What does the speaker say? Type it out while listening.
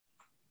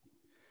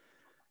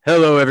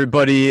Hello,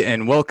 everybody,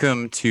 and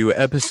welcome to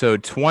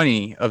episode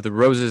 20 of the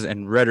Roses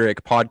and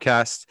Rhetoric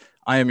podcast.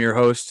 I am your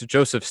host,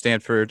 Joseph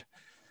Stanford.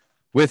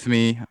 With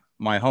me,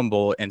 my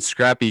humble and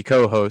scrappy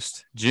co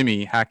host,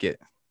 Jimmy Hackett.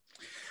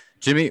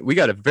 Jimmy, we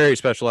got a very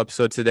special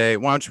episode today.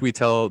 Why don't we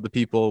tell the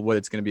people what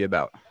it's going to be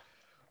about?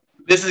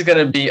 This is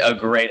going to be a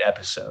great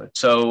episode.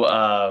 So,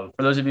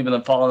 for those of you who've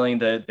been following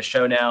the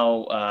show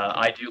now,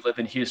 I do live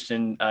in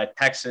Houston,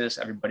 Texas.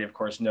 Everybody, of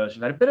course, knows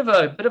we've had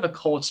a bit of a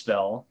cold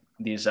spell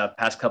these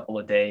past couple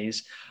of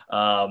days.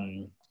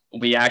 Um,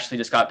 we actually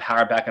just got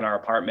power back in our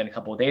apartment a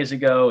couple of days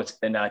ago. It's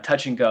been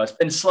touch and go. It's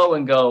been slow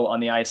and go on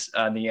the ice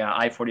on the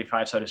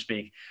I-45, so to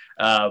speak.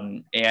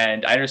 And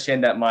I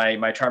understand that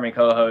my charming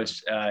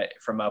co-host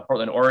from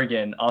Portland,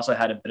 Oregon, also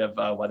had a bit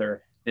of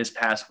weather this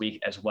past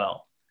week as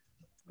well.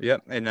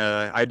 Yep, and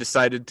I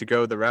decided to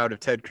go the route of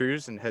Ted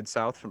Cruz and head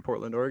south from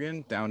Portland,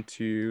 Oregon, down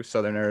to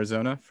southern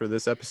Arizona for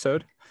this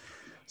episode.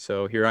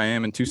 So here I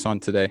am in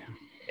Tucson today.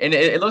 And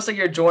it looks like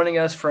you're joining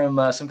us from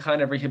some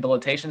kind of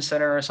rehabilitation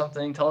center or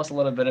something. Tell us a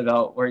little bit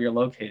about where you're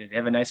located. You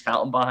have a nice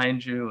fountain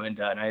behind you and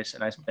a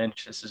nice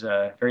bench. This is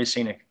very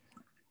scenic.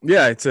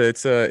 Yeah, it's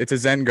a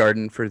Zen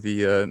garden for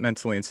the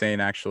mentally insane,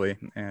 actually,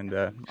 and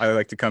I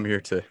like to come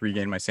here to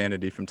regain my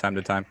sanity from time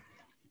to time.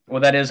 Well,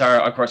 that is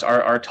of course,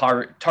 our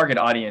target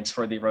audience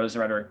for the Rose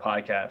and Rhetoric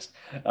podcast.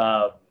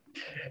 Uh,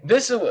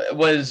 this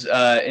was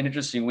an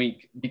interesting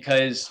week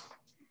because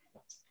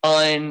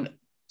on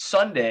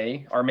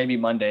Sunday or maybe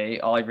Monday,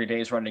 all every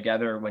days run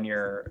together when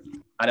you're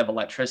out of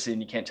electricity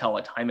and you can't tell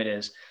what time it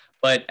is.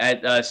 But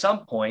at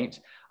some point,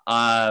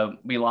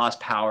 we lost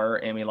power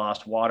and we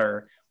lost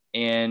water.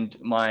 And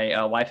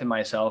my wife and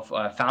myself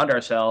found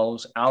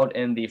ourselves out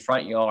in the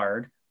front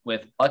yard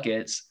with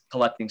buckets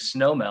collecting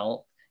snow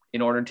melt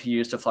in order to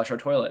use to flush our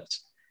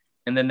toilets.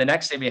 And then the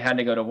next day we had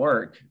to go to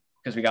work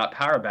because we got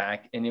power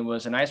back. And it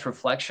was a nice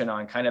reflection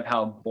on kind of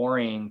how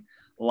boring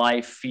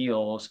life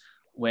feels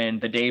when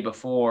the day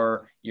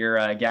before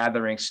you're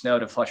gathering snow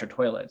to flush your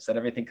toilets, that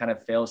everything kind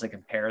of fails in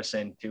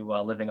comparison to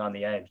living on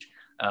the edge,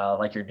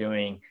 like you're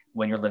doing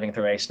when you're living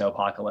through a snow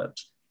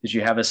apocalypse. Did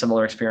you have a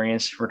similar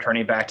experience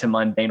returning back to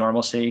mundane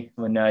normalcy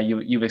when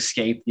you've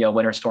escaped the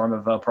winter storm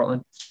of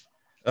Portland?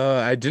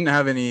 I didn't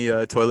have any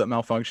toilet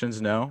malfunctions,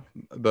 no,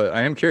 but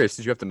I am curious.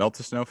 Did you have to melt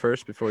the snow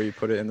first before you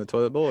put it in the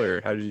toilet bowl,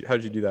 or how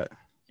did you do that?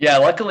 Yeah,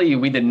 luckily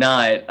we did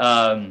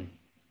not.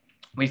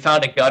 We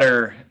found a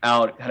gutter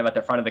out kind of at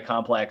the front of the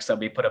complex that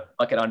we put a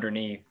bucket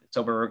underneath.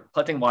 So we were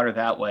collecting water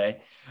that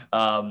way.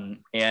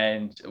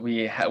 And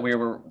we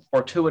were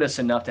fortuitous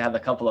enough to have a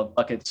couple of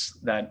buckets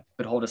that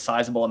could hold a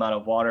sizable amount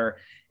of water.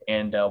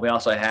 And we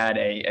also had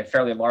a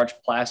fairly large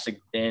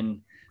plastic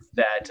bin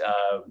that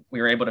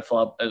we were able to fill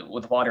up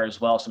with water as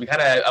well. So we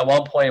kind of, at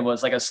one point, it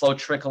was like a slow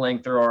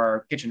trickling through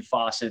our kitchen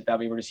faucet that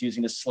we were just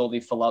using to slowly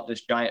fill up this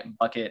giant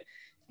bucket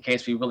in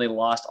case we really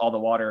lost all the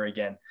water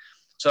again.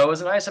 So it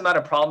was a nice amount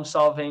of problem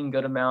solving,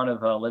 good amount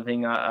of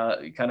living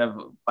kind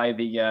of by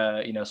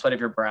the sweat of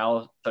your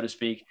brow, so to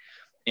speak.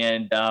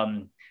 And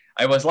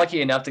I was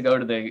lucky enough to go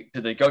to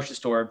the grocery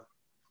store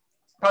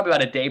probably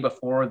about a day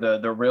before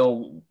the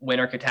real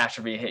winter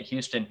catastrophe hit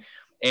Houston.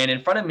 And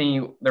in front of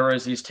me, there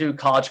was these two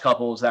college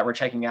couples that were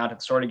checking out at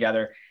the store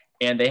together,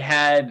 and they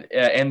had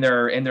in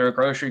their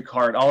grocery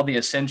cart all the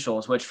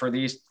essentials, which for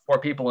these four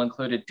people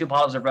included 2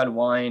 bottles of red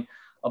wine,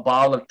 a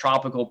bottle of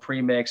tropical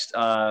pre-mixed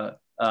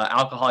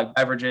alcoholic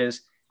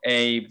beverages,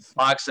 a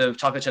box of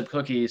chocolate chip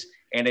cookies,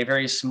 and a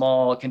very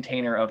small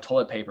container of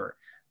toilet paper.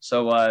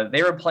 So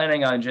they were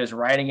planning on just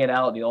writing it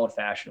out the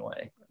old-fashioned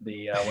way.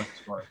 The winter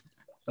storm.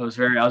 I was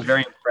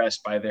very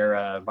impressed by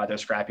their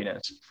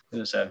scrappiness. It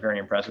was very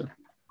impressive.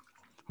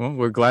 Well,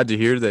 we're glad to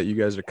hear that you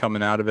guys are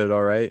coming out of it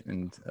all right,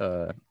 and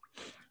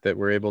that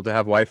we're able to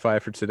have Wi-Fi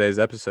for today's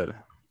episode,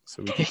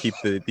 so we can keep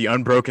the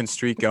unbroken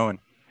streak going.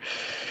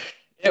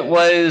 It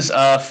was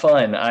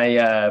fun.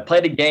 I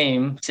played a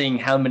game, seeing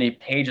how many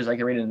pages I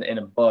could read in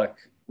a book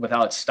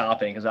without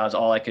stopping, because that was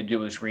all I could do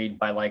was read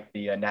by like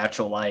the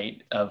natural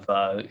light of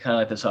kind of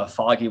like this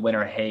foggy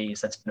winter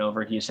haze that's been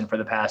over Houston for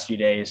the past few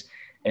days.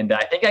 And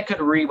I think I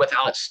could read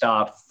without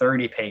stop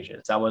 30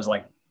 pages. That was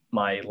like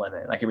my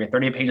limit. I could read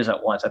 30 pages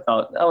at once. I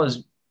thought that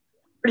was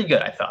pretty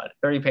good. I thought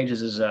 30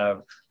 pages is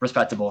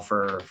respectable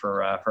for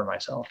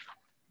myself.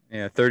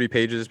 Yeah, 30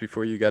 pages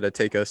before you got to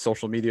take a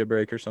social media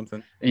break or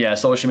something. Yeah,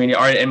 social media,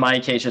 or in my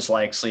case, just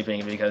like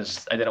sleeping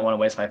because I didn't want to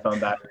waste my phone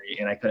battery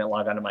and I couldn't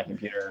log onto my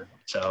computer.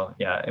 So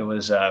yeah, it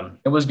was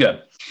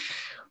good.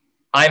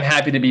 I'm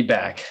happy to be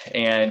back,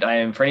 and I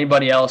am for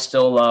anybody else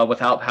still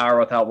without power,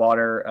 without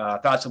water.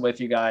 Thoughts are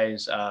with you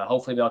guys.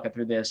 Hopefully, we all get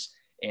through this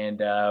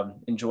and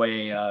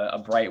enjoy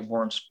a bright,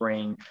 warm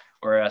spring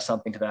or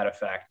something to that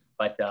effect.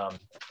 But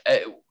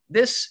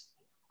this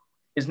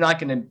is not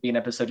going to be an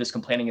episode just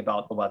complaining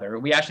about the weather.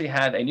 We actually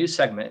have a new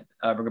segment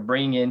we're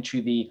bringing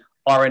into the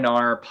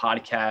R&R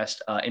podcast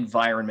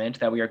environment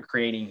that we are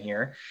creating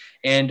here.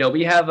 And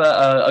we have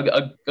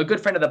a good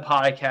friend of the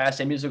podcast,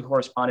 a musical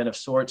correspondent of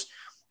sorts,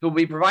 who will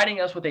be providing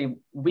us with a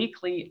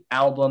weekly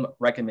album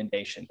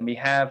recommendation. And we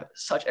have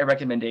such a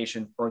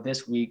recommendation for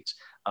this week's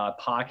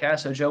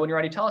podcast. So Joe, when you're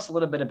ready, tell us a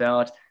little bit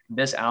about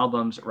this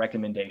album's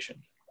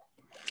recommendation.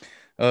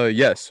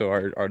 Yes. So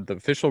the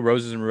official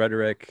Roses and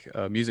Rhetoric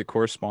music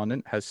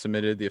correspondent has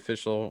submitted the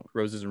official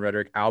Roses and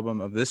Rhetoric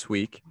album of this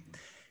week.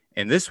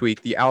 And this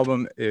week, the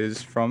album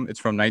it's from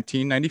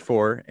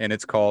 1994, and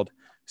it's called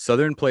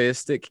Southern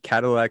Playistic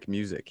Cadillac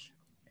Music.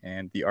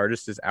 And the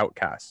artist is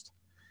Outkast.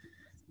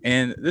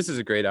 And this is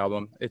a great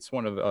album. It's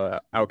one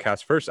of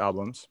Outkast's first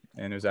albums,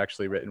 and it was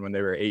actually written when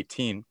they were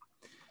 18.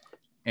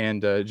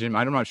 And Jim,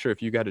 I'm not sure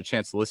if you got a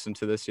chance to listen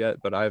to this yet,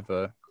 but I've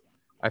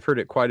heard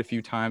it quite a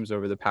few times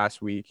over the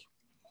past week.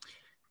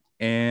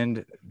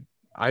 And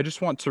I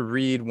just want to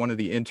read one of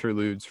the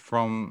interludes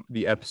from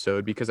the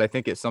episode because I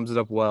think it sums it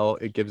up well.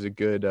 It gives a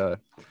good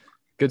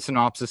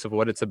synopsis of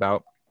what it's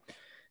about.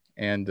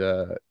 And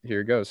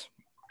here it goes.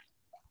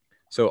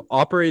 So,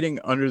 operating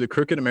under the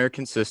crooked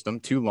American system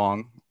too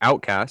long,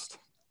 Outkast,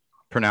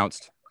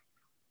 pronounced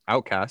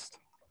outcast,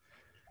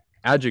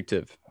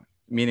 adjective,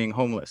 meaning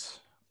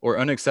homeless or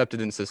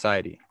unaccepted in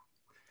society.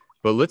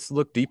 But let's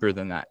look deeper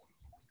than that.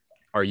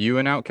 Are you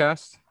an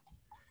outcast?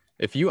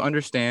 If you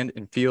understand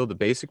and feel the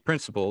basic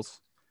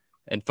principles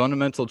and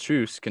fundamental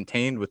truths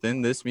contained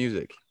within this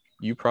music,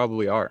 you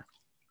probably are.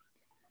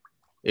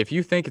 If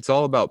you think it's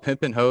all about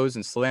pimping hoes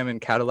and slamming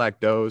Cadillac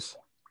does,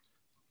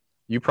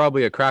 you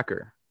probably a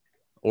cracker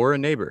or a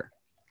neighbor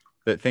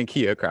that think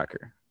he a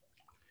cracker.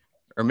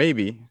 Or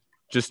maybe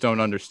just don't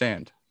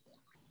understand.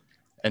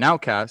 An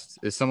outcast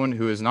is someone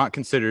who is not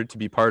considered to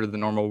be part of the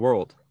normal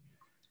world.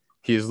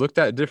 He is looked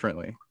at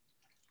differently.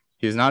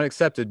 He is not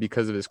accepted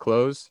because of his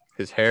clothes,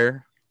 his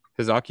hair,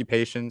 his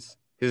occupations,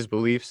 his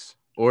beliefs,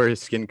 or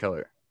his skin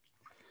color.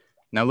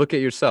 Now look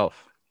at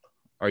yourself.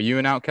 Are you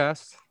an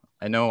outcast?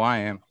 I know I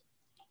am.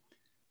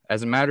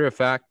 As a matter of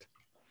fact,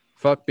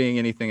 fuck being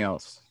anything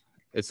else.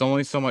 It's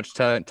only so much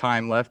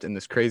time left in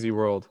this crazy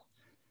world.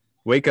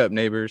 Wake up,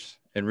 neighbors,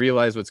 and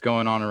realize what's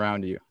going on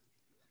around you.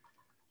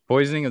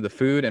 Poisoning of the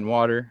food and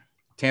water,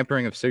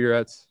 tampering of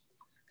cigarettes,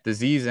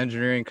 disease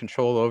engineering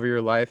control over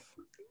your life.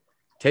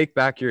 Take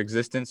back your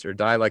existence or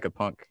die like a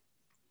punk.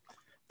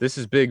 This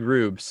is Big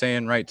Rube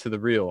saying right to the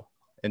real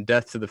and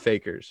death to the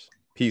fakers.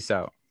 Peace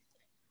out.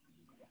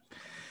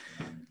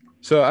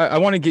 So I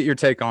want to get your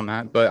take on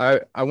that,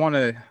 but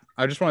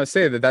I just want to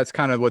say that that's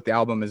kind of what the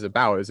album is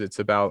about. It's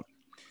about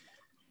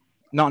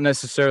not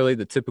necessarily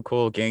the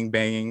typical gang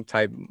banging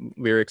type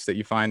lyrics that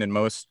you find in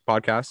most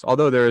podcasts,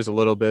 although there is a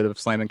little bit of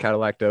slamming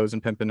Cadillac does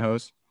and pimping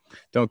hoes.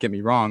 Don't get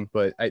me wrong,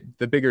 but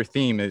the bigger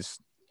theme is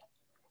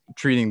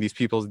treating these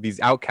people, these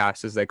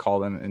outcasts as they call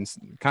them, and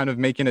kind of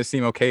making it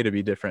seem okay to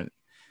be different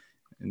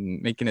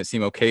and making it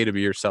seem okay to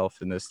be yourself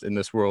in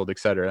this world,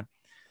 etc.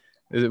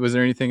 Was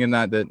there anything in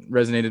that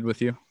resonated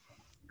with you?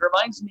 It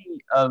reminds me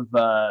of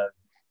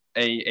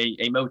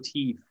a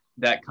motif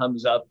that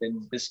comes up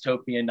in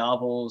dystopian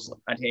novels,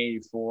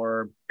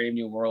 1984, Brave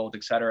New World,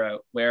 etc.,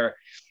 where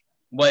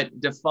what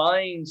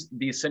defines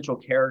the essential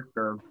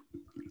character,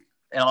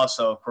 and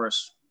also, of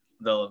course,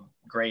 the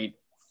great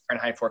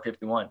Fahrenheit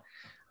 451,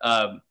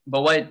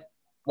 but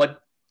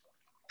what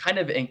kind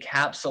of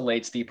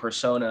encapsulates the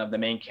persona of the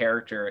main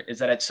character is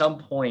that at some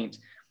point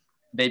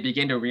they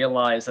begin to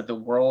realize that the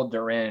world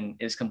they're in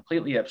is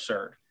completely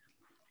absurd.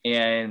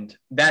 And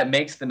that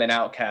makes them an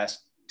outcast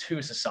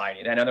to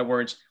society. In other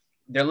words,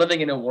 they're living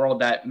in a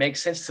world that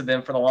makes sense to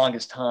them for the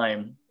longest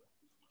time.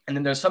 And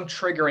then there's some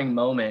triggering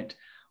moment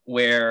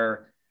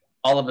where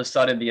all of a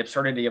sudden the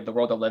absurdity of the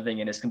world they're living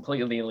in is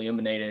completely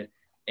illuminated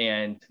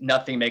and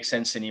nothing makes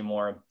sense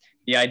anymore.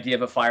 The idea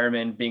of a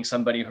fireman being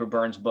somebody who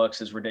burns books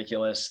is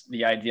ridiculous.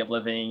 The idea of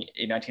living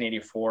in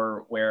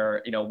 1984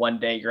 where, one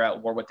day you're at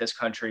war with this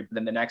country, but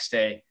then the next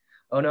day,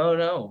 oh,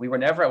 no, we were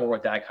never at war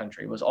with that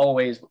country. It was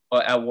always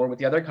at war with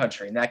the other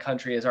country, and that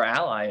country is our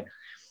ally.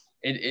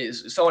 It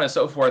is so on and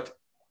so forth.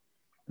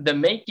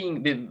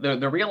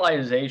 The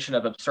realization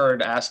of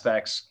absurd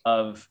aspects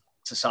of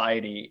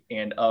society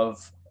and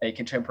of a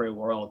contemporary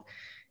world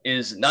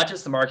is not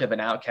just the mark of an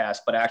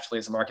outcast, but actually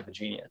is the mark of a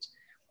genius.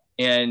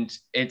 And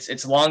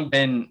it's long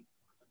been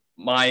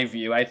my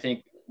view. I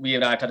think we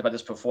and I have talked about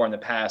this before in the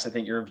past. I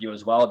think your view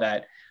as well,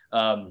 that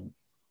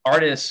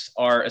artists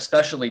are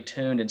especially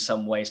tuned in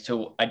some ways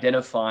to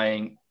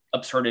identifying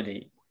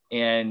absurdity.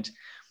 And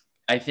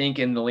I think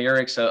in the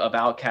lyrics of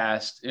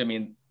Outkast, I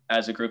mean,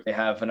 as a group, they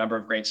have a number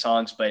of great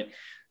songs, but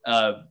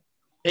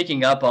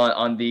picking up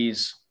on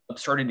these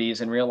absurdities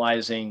and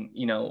realizing,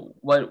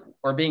 what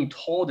we're being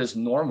told is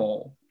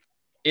normal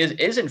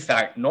is in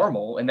fact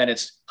normal, and that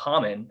it's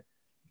common,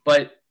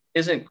 but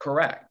isn't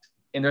correct.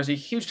 And there's a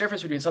huge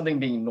difference between something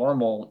being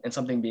normal and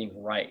something being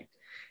right.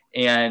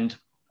 And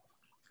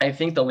I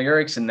think the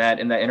lyrics in that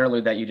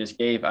interlude that you just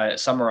gave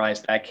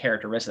summarized that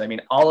characteristic. I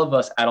mean, all of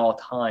us at all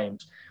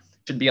times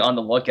should be on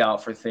the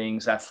lookout for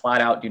things that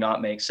flat out do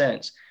not make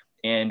sense.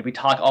 And we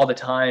talk all the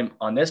time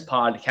on this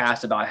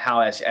podcast about how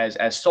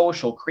as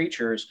social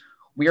creatures,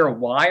 we are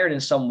wired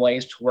in some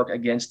ways to work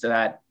against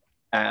that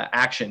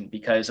action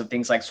because of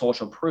things like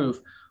social proof,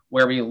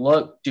 where we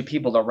look to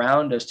people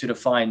around us to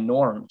define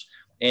norms.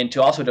 and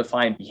to also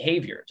define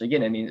behaviors.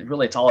 Again, I mean,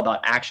 really, it's all about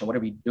action. What are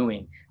we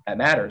doing that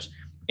matters?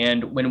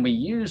 And when we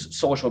use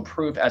social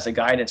proof as a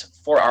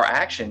guidance for our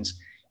actions,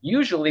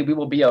 usually we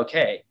will be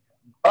okay.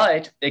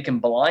 But it can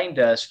blind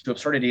us to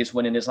absurdities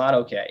when it is not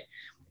okay.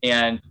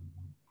 And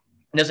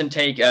it doesn't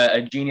take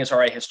a genius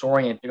or a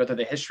historian to go through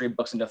the history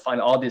books and to find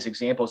all these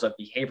examples of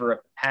behavior of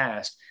the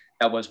past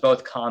that was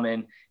both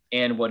common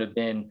and would have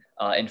been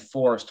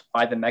enforced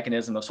by the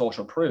mechanism of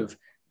social proof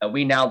that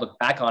we now look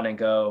back on and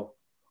go,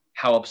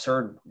 how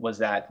absurd was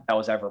that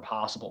was ever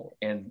possible?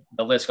 And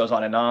the list goes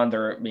on and on.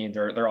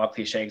 They're all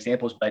cliche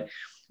examples, but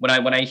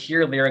when I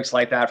hear lyrics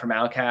like that from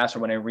Outkast, or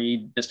when I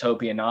read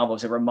dystopian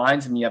novels, it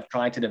reminds me of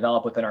trying to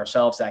develop within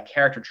ourselves that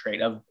character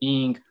trait of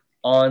being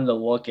on the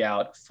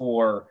lookout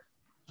for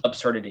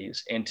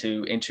absurdities, and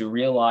to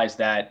realize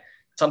that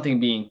something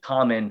being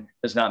common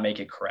does not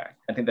make it correct.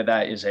 I think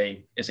that is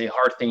a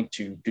hard thing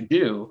to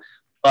do,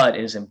 but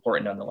it is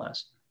important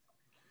nonetheless.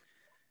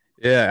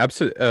 Yeah,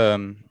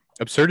 absolutely.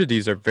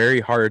 Absurdities are very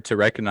hard to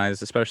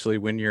recognize, especially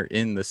when you're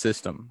in the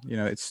system.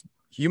 It's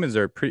humans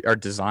are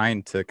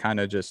designed to kind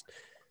of just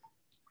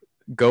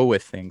go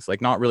with things, like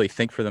not really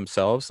think for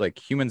themselves. Like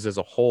humans as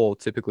a whole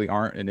typically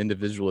aren't an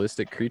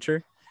individualistic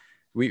creature.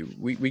 We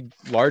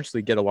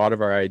largely get a lot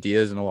of our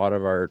ideas and a lot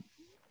of our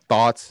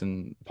thoughts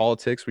and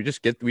politics. We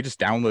just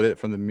download it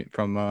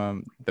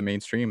from the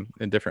mainstream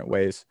in different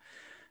ways.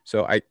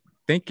 So I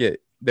think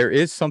there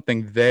is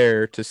something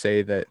there to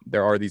say that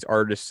there are these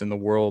artists in the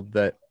world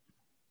that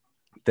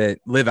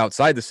live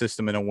outside the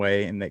system in a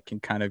way, and that can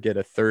kind of get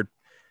a third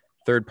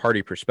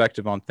party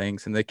perspective on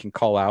things, and they can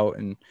call out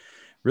and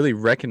really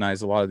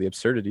recognize a lot of the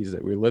absurdities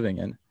that we're living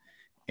in.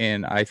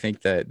 And I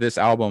think that this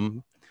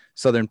album,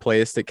 Southern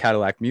Playistic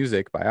Cadillac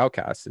Music by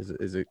Outkast,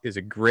 is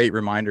a great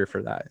reminder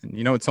for that. And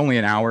it's only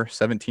an hour,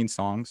 17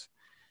 songs,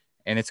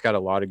 and it's got a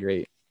lot of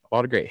great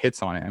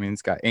hits on it. I mean,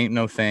 it's got Ain't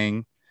No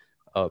Thing,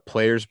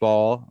 Players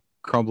Ball,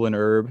 Crumbling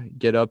Herb,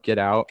 Get Up, Get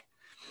Out.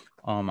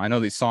 I know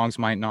these songs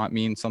might not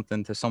mean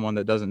something to someone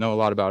that doesn't know a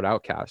lot about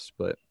Outkast,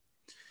 but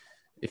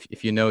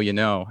if you know, you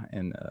know.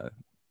 And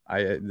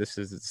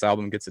this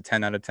album gets a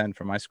 10 out of 10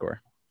 for my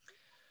score.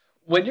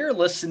 When you're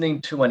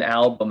listening to an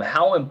album,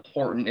 how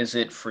important is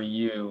it for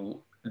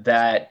you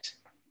that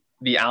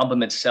the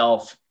album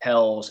itself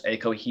tells a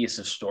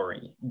cohesive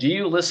story? Do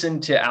you listen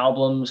to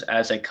albums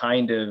as a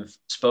kind of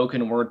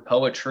spoken word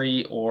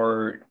poetry,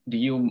 or do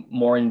you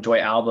more enjoy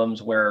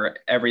albums where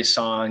every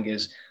song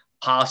is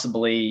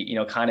possibly,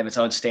 kind of its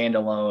own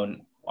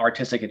standalone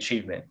artistic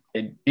achievement?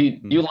 Do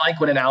you like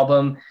when an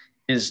album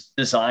is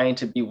designed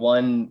to be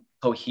one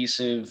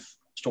cohesive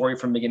story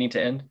from beginning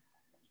to end?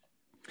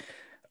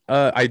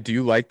 I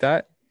do like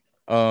that.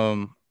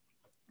 I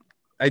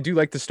do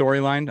like the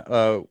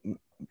storyline.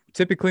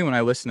 Typically when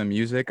I listen to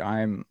music,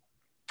 I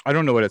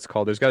don't know what it's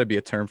called. There's got to be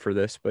a term for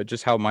this, but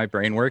just how my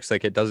brain works,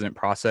 like it doesn't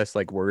process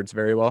like words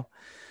very well.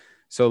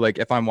 So like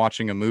if I'm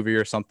watching a movie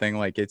or something,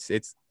 like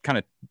it's kind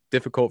of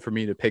difficult for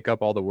me to pick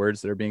up all the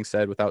words that are being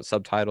said without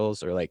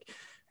subtitles, or like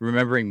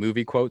remembering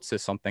movie quotes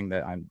is something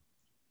that I'm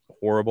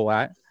horrible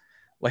at.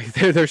 Like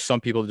there's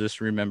some people just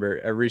remember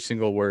every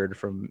single word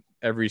from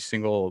every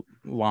single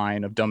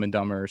line of Dumb and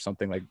Dumber or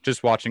something, like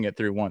just watching it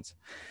through once.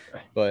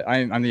 But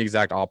I'm the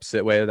exact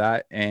opposite way of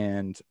that.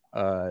 And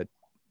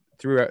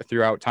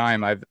throughout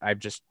time, I've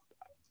just,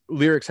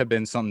 lyrics have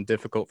been something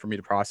difficult for me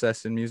to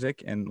process in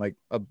music. And like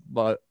a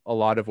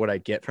lot of what I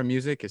get from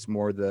music is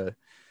more the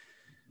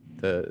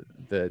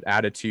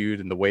attitude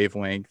and the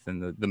wavelength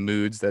and the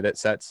moods that it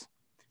sets.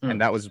 And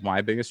that was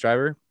my biggest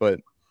driver. But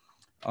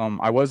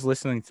I was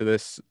listening to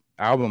this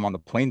album on the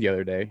plane the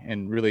other day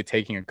and really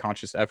taking a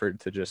conscious effort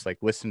to just like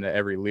listen to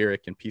every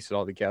lyric and piece it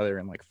all together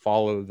and like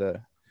follow the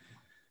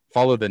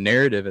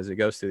narrative as it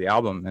goes through the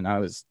album. And I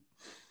was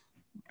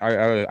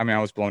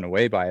blown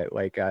away by it.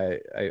 Like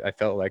I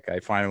felt like I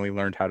finally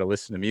learned how to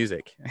listen to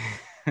music.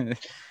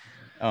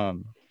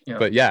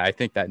 But yeah, I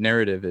think that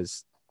narrative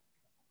is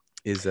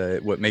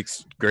what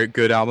makes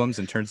good albums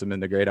and turns them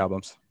into great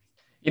albums.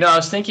 I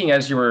was thinking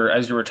as you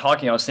were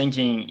talking, I was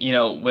thinking,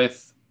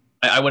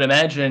 I would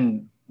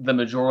imagine the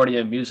majority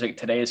of music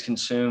today is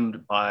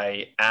consumed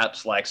by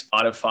apps like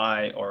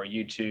Spotify or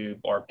YouTube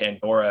or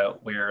Pandora,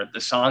 where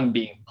the song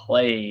being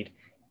played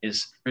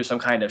is through some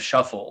kind of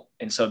shuffle.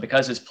 And so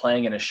because it's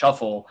playing in a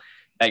shuffle,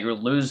 that you're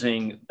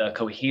losing the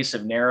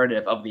cohesive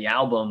narrative of the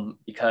album,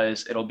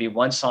 because it'll be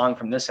one song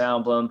from this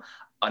album,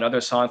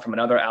 another song from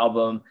another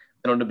album,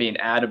 then it'll be an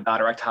ad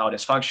about erectile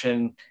dysfunction,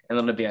 and then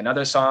it'll be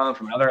another song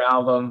from another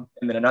album,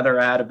 and then another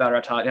ad about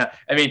erectile. Yeah,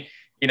 I mean,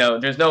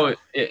 there's no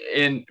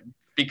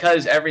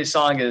because every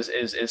song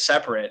is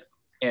separate,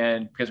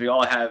 and because we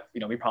all have,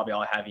 we probably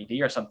all have ED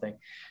or something.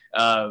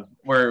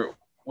 We're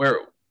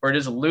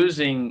just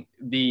losing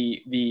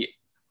the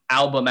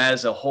album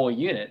as a whole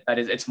unit. That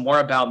is, it's more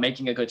about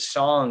making a good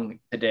song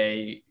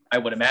today, I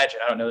would imagine.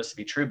 I don't know this to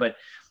be true, but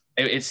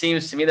it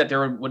seems to me that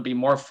there would be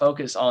more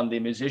focus on the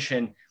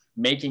musician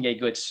making a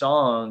good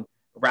song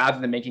rather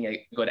than making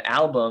a good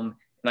album.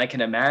 And I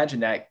can imagine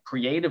that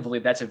creatively,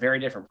 that's a very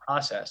different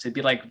process. It'd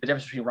be like the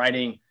difference between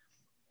writing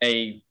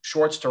a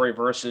short story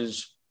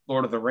versus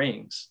Lord of the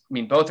Rings. I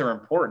mean, both are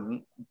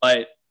important,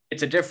 but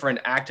it's a different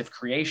act of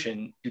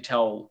creation to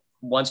tell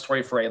one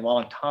story for a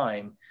long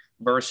time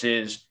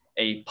versus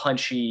a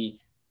punchy,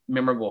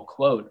 memorable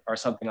quote or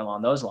something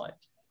along those lines.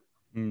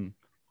 Mm.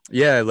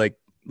 Yeah, like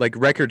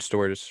record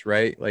stores,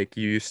 right? Like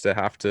you used to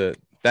have to,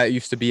 that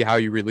used to be how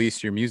you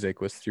released your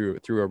music, was through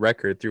a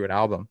record, through an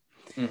album.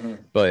 Mm-hmm.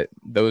 But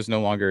those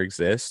no longer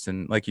exist.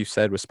 And like you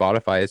said, with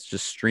Spotify, it's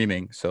just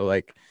streaming. So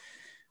like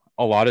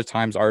a lot of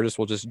times artists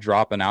will just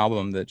drop an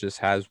album that just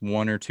has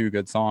one or two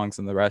good songs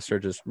and the rest are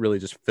just really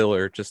just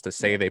filler just to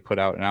say they put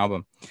out an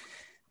album.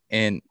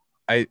 And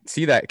I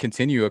see that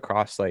continue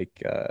across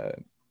like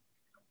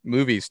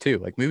movies too.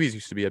 Like movies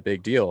used to be a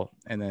big deal,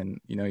 and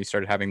then you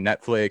started having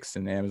Netflix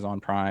and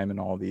Amazon Prime and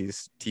all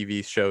these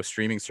TV show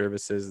streaming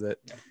services that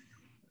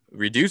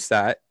reduced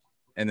that.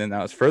 And then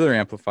that was further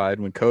amplified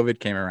when COVID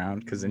came around,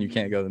 because then you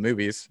can't go to the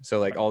movies. So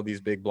like all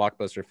these big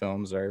blockbuster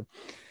films are,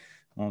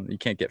 you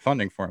can't get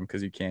funding for them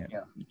because you can't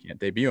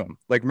debut them.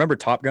 Like remember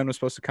Top Gun was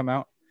supposed to come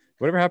out.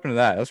 Whatever happened to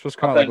that? That was supposed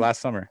to come out like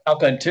last summer.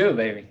 Top Gun 2,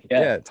 baby.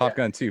 Yeah, Top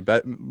Gun 2,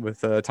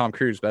 with Tom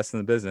Cruise, best in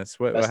the business.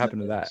 What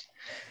happened to that?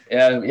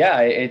 Yeah,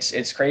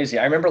 it's crazy.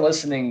 I remember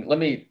listening. Let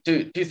me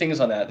do two things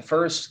on that. The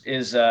first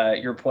is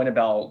your point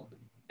about,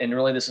 and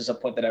really this is a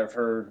point that I've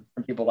heard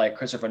from people like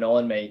Christopher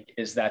Nolan make,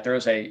 is that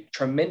there's a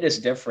tremendous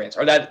difference,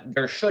 or that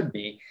there should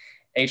be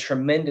a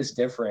tremendous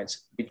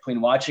difference between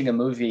watching a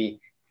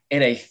movie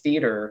in a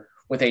theater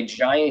with a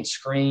giant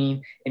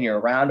screen and you're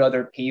around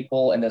other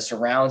people and the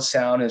surround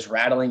sound is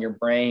rattling your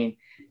brain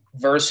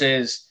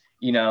versus,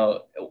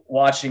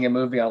 watching a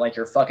movie on like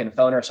your fucking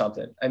phone or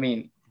something. I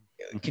mean,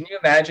 can you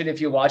imagine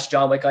if you watched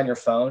John Wick on your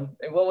phone?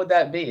 What would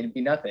that be? It'd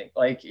be nothing.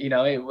 Like,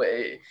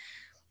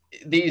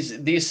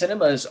 these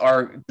cinemas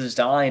are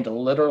designed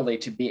literally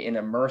to be an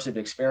immersive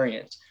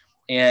experience.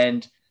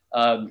 And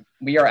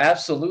we are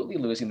absolutely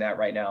losing that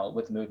right now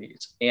with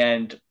movies.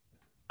 And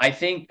I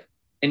think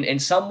in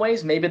some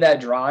ways, maybe that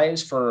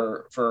drives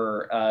for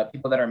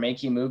people that are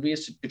making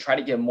movies to try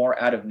to get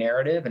more out of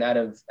narrative and out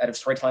of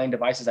storytelling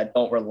devices that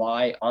don't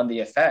rely on the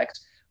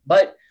effects.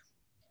 But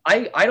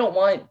I don't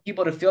want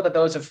people to feel that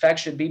those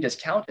effects should be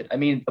discounted. I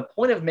mean, the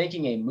point of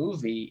making a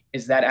movie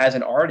is that as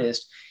an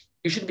artist,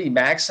 you should be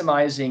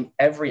maximizing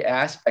every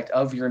aspect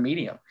of your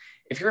medium.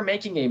 If you're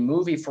making a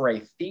movie for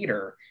a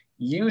theater,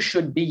 you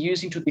should be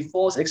using to the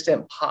fullest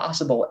extent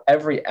possible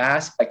every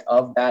aspect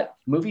of that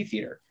movie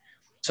theater,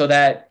 so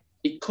that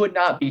it could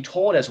not be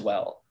told as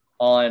well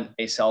on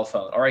a cell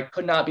phone, or it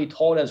could not be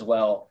told as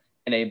well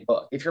in a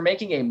book. If you're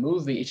making a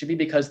movie, it should be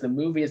because the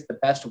movie is the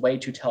best way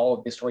to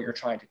tell the story you're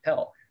trying to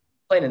tell,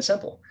 plain and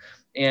simple.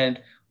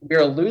 And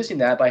we're losing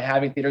that by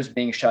having theaters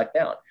being shut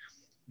down.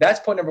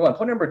 That's point number one.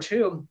 Point number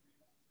two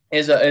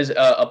is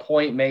a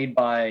point made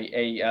by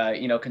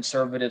a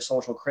conservative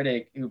social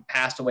critic who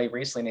passed away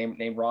recently,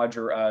 named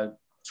Roger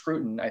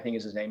Scruton, I think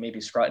is his name, maybe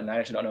Scruton. I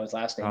actually don't know his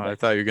last name. I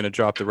thought you were going to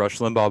drop the Rush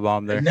Limbaugh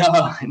bomb there.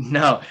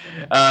 No.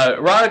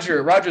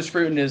 Roger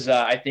Scruton is,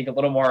 I think, a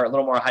little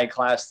more high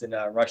class than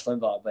Rush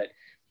Limbaugh. But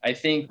I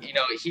think,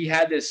 he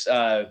had this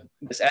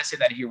essay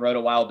that he wrote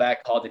a while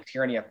back called "The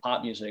Tyranny of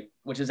Pop Music,"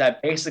 which is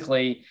that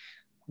basically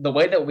the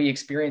way that we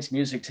experience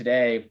music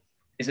today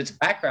is it's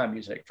background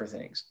music for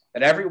things.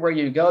 That everywhere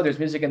you go, there's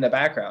music in the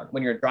background.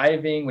 When you're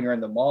driving, when you're in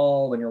the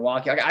mall, when you're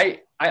walking.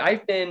 Like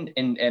I've been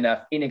in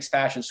a Phoenix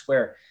Fashion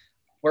Square,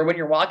 where when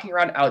you're walking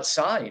around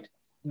outside,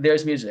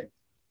 there's music.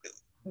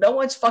 No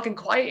one's fucking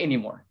quiet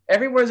anymore.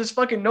 Everywhere's this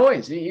fucking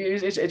noise.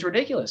 It's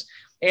ridiculous.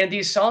 And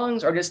these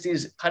songs are just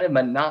these kind of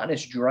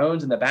monotonous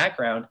drones in the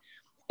background.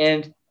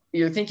 And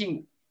you're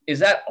thinking, is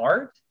that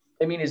art?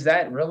 I mean, is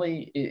that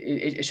really?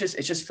 It's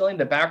just filling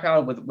the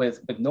background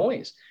with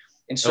noise.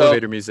 And so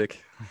elevator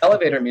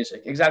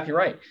music, exactly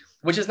right.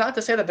 Which is not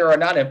to say that there are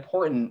not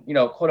important,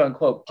 quote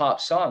unquote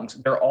pop songs.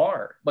 There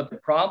are, but the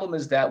problem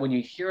is that when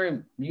you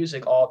hear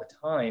music all the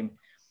time,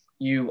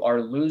 you are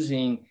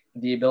losing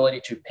the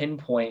ability to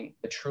pinpoint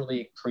the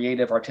truly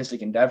creative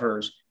artistic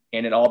endeavors,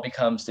 and it all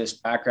becomes this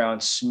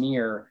background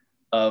smear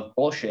of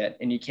bullshit,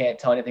 and you can't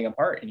tell anything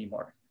apart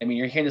anymore. I mean,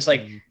 you're hearing this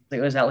like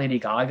is that Lady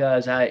Gaga?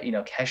 Is that,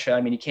 Kesha? I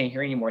mean, you can't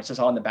hear anymore. It's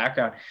just all in the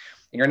background.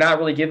 And you're not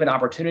really given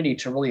opportunity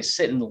to really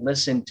sit and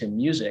listen to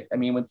music. I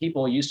mean, when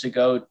people used to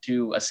go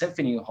to a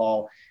symphony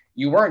hall,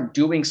 you weren't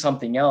doing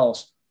something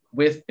else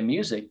with the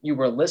music. You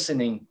were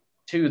listening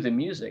to the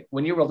music.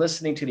 When you were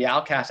listening to the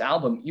Outkast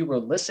album, you were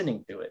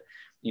listening to it.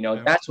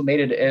 That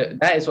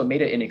is what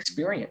made it an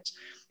experience.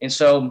 And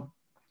so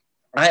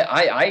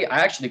I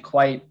actually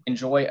quite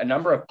enjoy a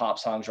number of pop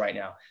songs right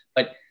now.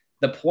 But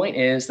the point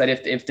is that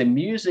if the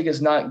music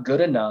is not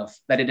good enough,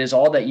 that it is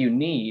all that you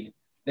need,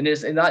 then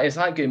it's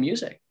not good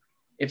music.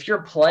 If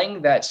you're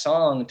playing that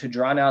song to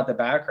drown out the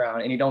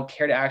background and you don't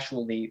care to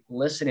actually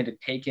listen and to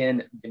take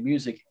in the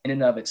music in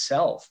and of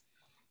itself,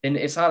 then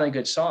it's not a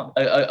good song.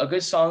 A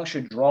good song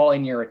should draw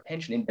in your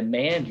attention and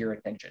demand your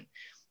attention.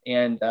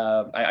 And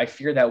I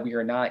fear that we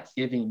are not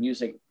giving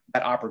music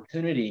that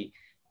opportunity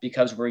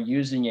because we're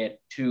using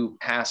it to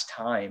pass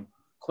time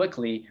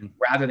quickly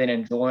rather than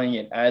enjoying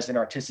it as an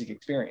artistic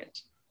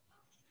experience.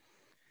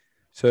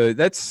 So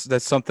that's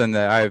something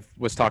that I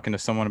was talking to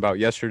someone about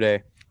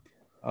yesterday.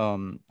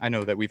 I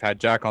know that we've had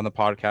Jack on the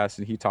podcast,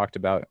 and he talked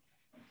about.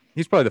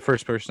 He's probably the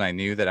first person I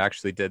knew that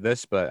actually did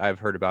this, but I've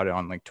heard about it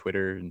on like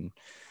Twitter and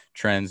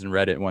trends and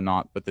Reddit and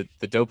whatnot. But the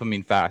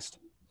dopamine fast,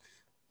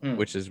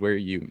 which is where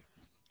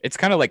it's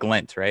kind of like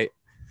Lent, right?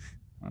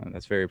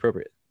 That's very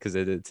appropriate because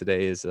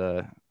today is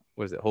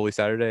what is it, Holy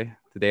Saturday,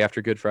 the day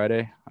after Good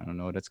Friday? I don't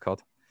know what it's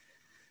called.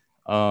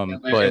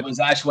 It was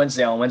Ash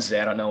Wednesday on Wednesday.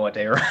 I don't know what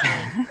day.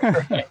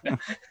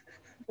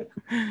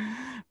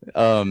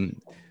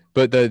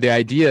 But the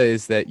idea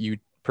is that you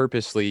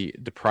purposely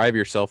deprive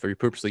yourself, or you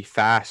purposely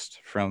fast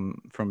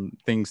from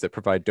things that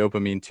provide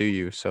dopamine to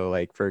you. So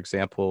like, for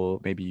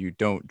example, maybe you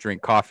don't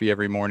drink coffee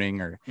every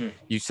morning, or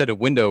you set a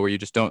window where you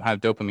just don't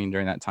have dopamine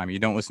during that time. You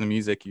don't listen to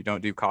music, you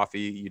don't do coffee,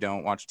 you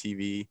don't watch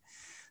TV,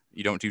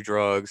 you don't do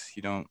drugs,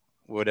 you don't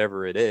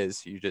whatever it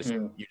is, you just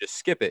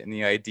skip it. And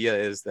the idea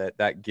is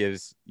that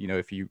gives,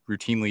 if you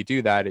routinely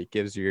do that, it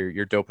gives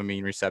your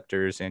dopamine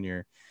receptors and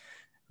your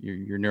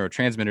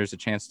neurotransmitters a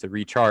chance to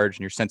recharge,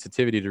 and your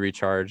sensitivity to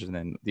recharge. And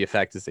then the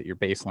effect is that your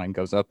baseline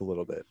goes up a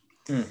little bit.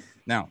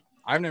 Now,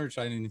 I've never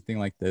tried anything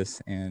like this,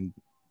 and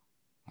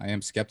I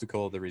am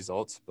skeptical of the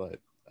results, but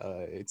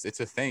it's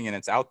a thing and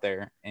it's out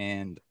there.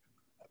 And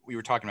we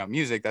were talking about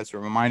music. That's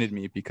what reminded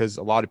me, because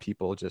a lot of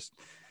people just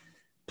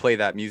play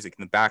that music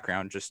in the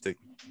background just to,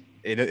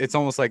 it's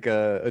almost like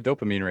a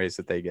dopamine raise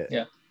that they get.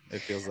 Yeah. It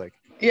feels like.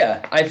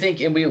 Yeah, I think,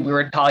 and we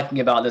were talking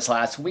about this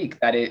last week,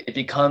 that it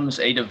becomes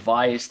a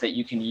device that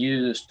you can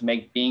use to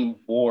make being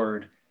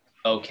bored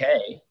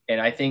okay.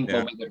 And I think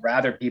what we would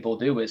rather people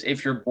do is,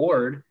 if you're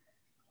bored,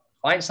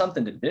 find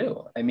something to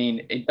do. I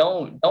mean,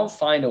 don't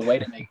find a way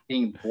to make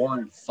being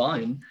bored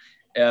fun.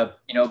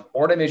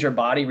 Boredom is your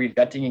body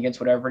rejecting against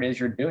whatever it is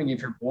you're doing.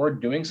 If you're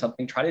bored doing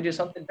something, try to do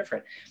something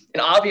different.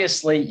 And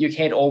obviously, you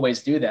can't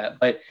always do that.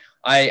 But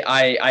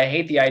I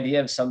hate the idea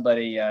of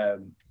somebody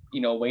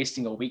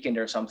wasting a weekend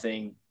or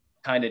something,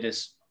 kind of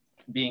just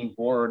being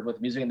bored with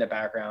music in the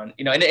background.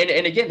 And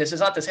again, this is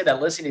not to say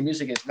that listening to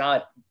music is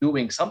not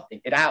doing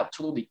something. It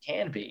absolutely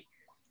can be,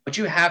 but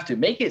you have to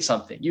make it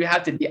something. You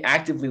have to be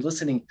actively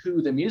listening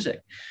to the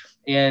music.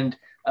 And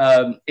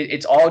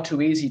it's all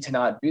too easy to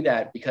not do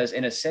that, because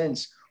in a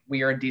sense,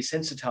 we are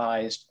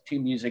desensitized to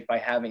music by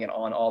having it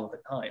on all of the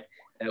time.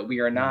 We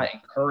are not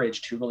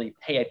encouraged to really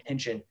pay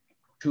attention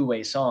to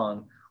a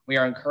song. We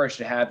are encouraged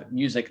to have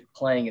music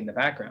playing in the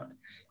background.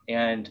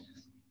 And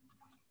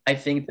I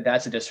think that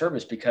that's a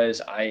disservice,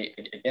 because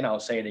I'll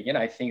say it again,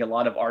 I think a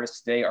lot of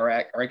artists today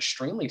are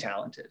extremely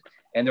talented,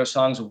 and their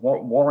songs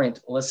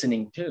warrant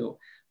listening to.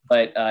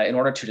 But in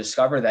order to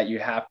discover that, you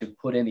have to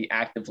put in the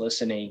active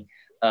listening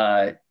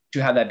to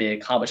have that be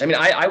accomplished. I mean,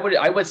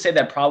 I would say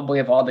that probably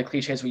of all the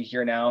cliches we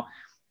hear now,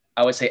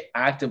 I would say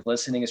active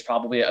listening is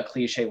probably a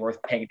cliche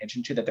worth paying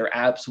attention to, that there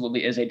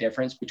absolutely is a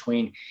difference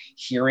between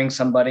hearing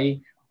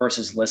somebody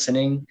versus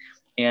listening.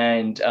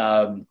 And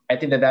I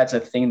think that that's a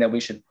thing that we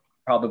should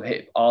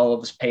probably all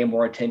of us pay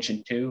more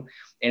attention to.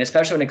 And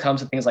especially when it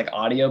comes to things like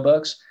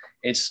audiobooks,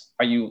 it's,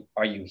 are you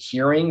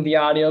hearing the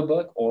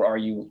audiobook, or are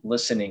you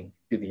listening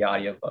to the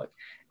audiobook?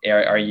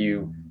 Are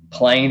you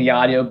playing the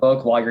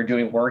audiobook while you're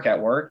doing work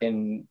at work,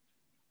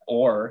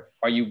 or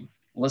are you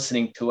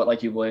listening to it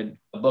like you would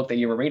a book that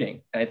you were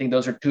reading? And I think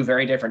those are two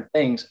very different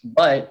things.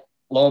 But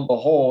lo and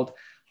behold,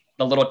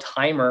 the little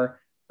timer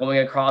going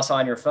across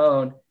on your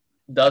phone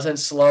doesn't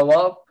slow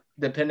up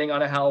depending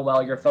on how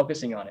well you're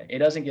focusing on it. It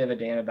doesn't give a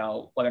damn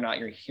about whether or not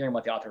you're hearing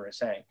what the author is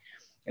saying.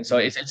 And so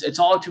it's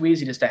all too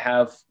easy just to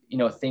have,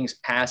 things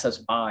pass us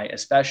by,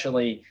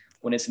 especially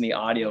when it's in the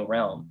audio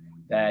realm,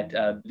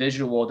 that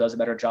visual does a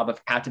better job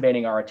of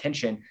captivating our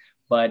attention,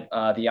 but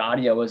the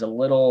audio is a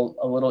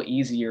little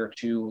easier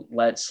to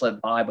let slip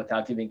by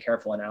without giving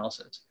careful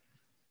analysis.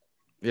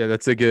 Yeah,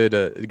 that's a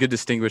good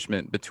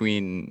distinguishment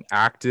between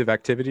active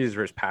activities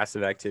versus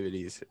passive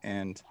activities.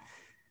 And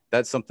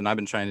that's something I've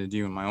been trying to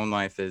do in my own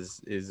life,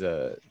 is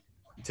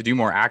to do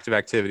more active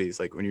activities.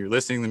 Like when you're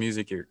listening to the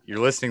music, you're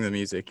listening to the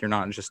music. You're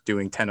not just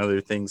doing 10 other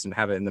things and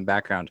have it in the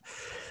background.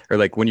 Or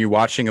like when you're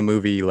watching a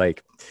movie,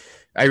 like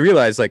I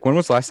realized, like, when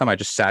was the last time I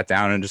just sat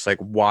down and just like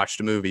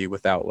watched a movie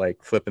without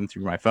like flipping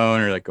through my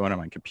phone, or like going on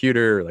my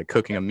computer, or like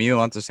cooking a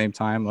meal at the same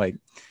time? Like,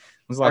 when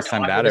was the last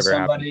time that ever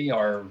happened?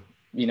 Or,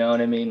 you know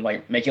what I mean?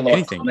 Like making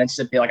little comments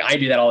to be like, I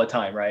do that all the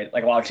time, right?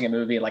 Like watching a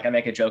movie, like I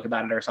make a joke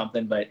about it or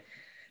something, but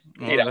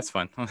that's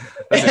fun.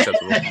 That's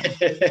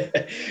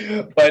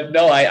acceptable. But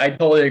no, I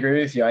totally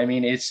agree with you. I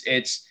mean,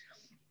 it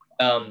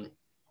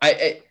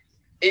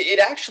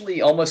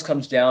actually almost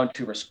comes down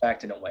to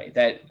respect, in a way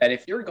that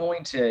if you're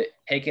going to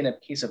take in a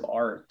piece of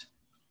art,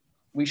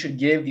 we should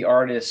give the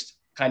artist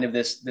kind of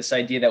this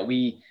idea that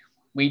we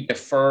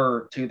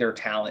defer to their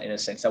talent, in a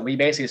sense, that we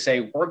basically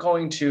say, we're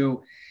going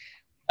to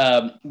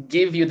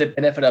give you the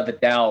benefit of the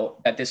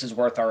doubt that this is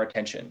worth our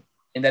attention.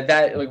 And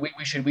that like,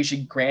 we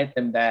should grant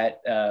them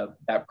that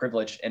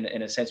privilege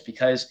in a sense,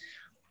 because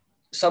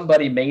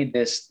somebody made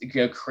this,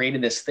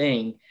 created this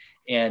thing,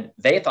 and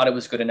they thought it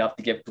was good enough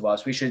to give to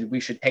us. We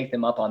should take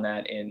them up on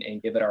that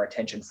and give it our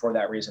attention for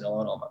that reason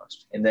alone,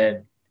 almost. And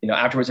then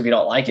afterwards, if you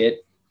don't like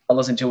it, I'll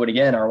listen to it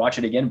again or watch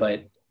it again.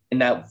 But in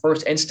that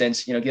first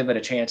instance, give it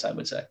a chance, I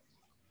would say.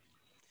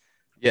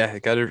 Yeah,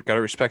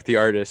 gotta respect the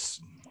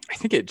artist. I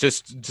think it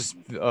just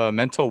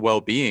mental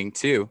well-being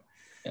too,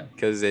 Yeah.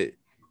 because I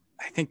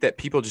think that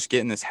people just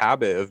get in this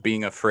habit of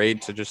being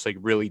afraid to just like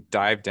really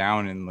dive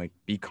down and like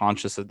be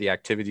conscious of the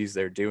activities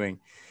they're doing,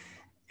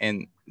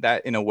 and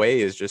that in a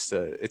way is just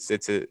it's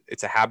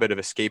a habit of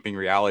escaping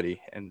reality.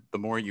 And the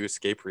more you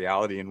escape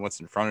reality and what's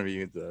in front of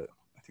you,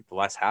 I think the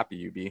less happy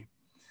you be.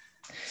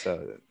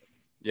 So,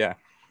 yeah.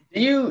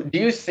 Do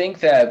you think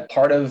that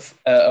part of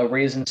a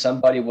reason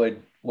somebody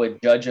would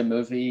judge a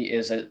movie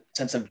is a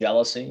sense of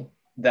jealousy?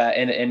 That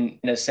in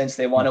a sense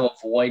they want to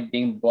avoid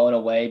being blown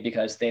away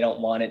because they don't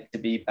want it to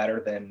be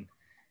better than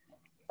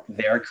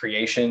their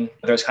creation.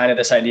 There's kind of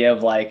this idea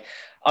of like,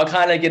 I'll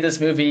kind of give this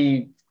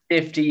movie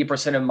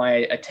 50% of my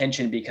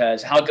attention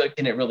because how good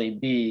can it really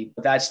be?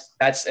 That's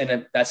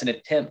an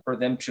attempt for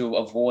them to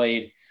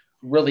avoid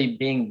really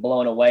being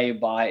blown away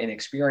by an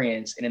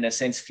experience and in a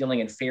sense feeling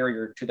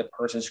inferior to the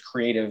person's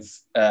creative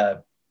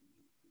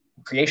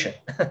creation.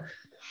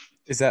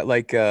 Is that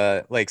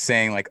like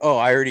saying like, oh,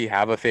 I already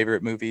have a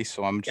favorite movie,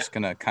 so I'm just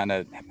gonna kind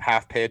of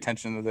half pay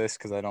attention to this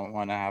because I don't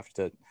want to have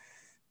to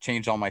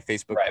change all my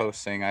Facebook Right.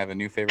 posts saying I have a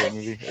new favorite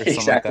movie or something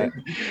Exactly. like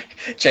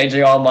that?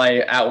 Changing all my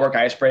at work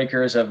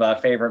icebreakers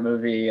of favorite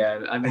movie.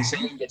 I've been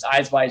saying it's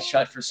Eyes Wide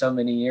Shut for so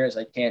many years.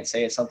 I can't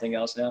say it's something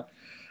else now.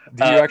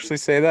 Do you actually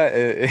say that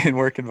in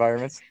work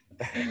environments?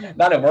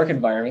 Not in work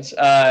environments.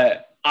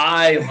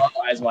 I love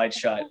Eyes Wide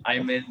Shut. I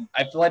feel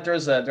like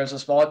there's a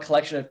small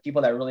collection of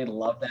people that really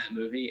love that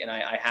movie, and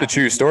I have It's a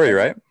true story,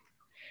 right?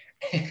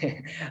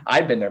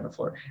 I've been there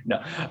before.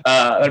 No,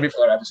 that'd be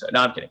for another episode.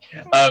 No, I'm kidding.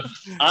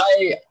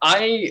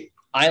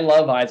 I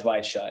love Eyes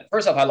Wide Shut.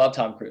 First off, I love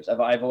Tom Cruise.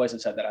 I've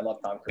always said that I love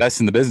Tom Cruise. Best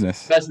in the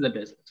business. Best in the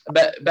business.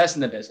 Best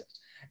in the business.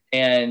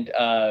 And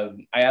I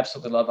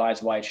absolutely love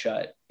Eyes Wide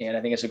Shut, and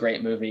I think it's a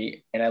great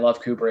movie. And I love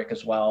Kubrick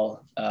as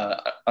well.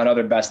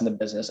 Another best in the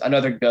business,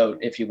 another GOAT,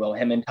 if you will.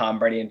 Him and Tom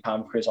Brady and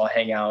Tom Cruise all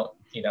hang out.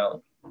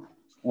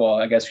 Well,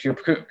 I guess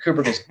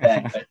Kubrick is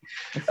dead,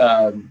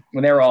 but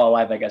when they were all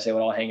alive, I guess they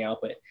would all hang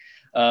out. But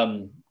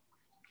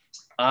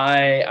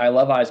I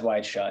love Eyes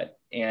Wide Shut,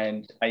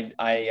 and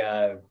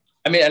I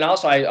mean, and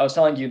also I was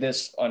telling you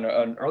this on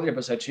an earlier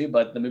episode too,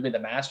 but the movie The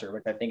Master,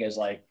 which I think is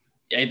like,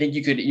 I think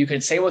you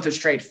could say with a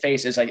straight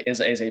face is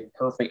a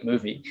perfect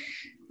movie.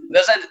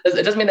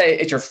 It doesn't mean that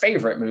it's your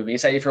favorite movie.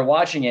 It's that if you're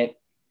watching it,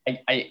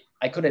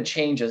 I couldn't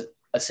change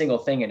a single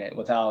thing in it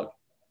without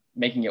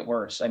making it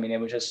worse. I mean, it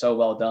was just so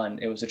well done.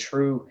 It was a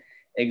true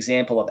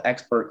example of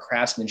expert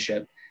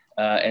craftsmanship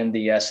and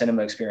the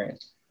cinema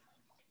experience.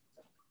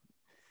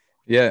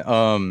 Yeah.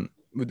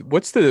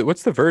 What's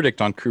the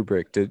verdict on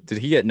Kubrick? Did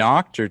he get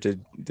knocked or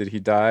did he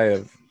die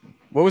of?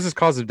 What was his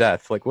cause of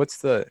death? Like, what's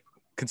the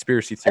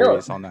conspiracy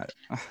theories on that?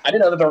 I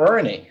didn't know that there were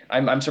any.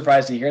 I'm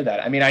surprised to hear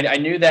that. I mean, I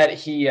knew that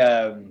he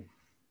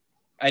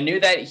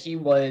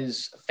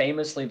was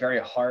famously very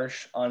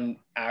harsh on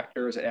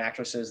actors and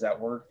actresses that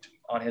worked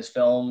on his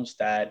films.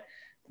 That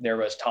there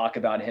was talk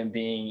about him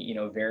being,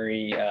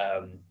 very,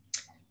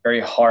 very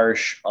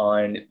harsh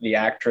on the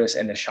actress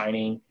in The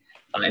Shining.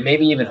 And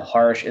maybe even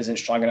harsh isn't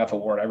strong enough a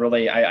word.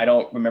 I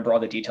don't remember all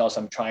the details.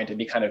 So I'm trying to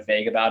be kind of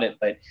vague about it,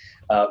 but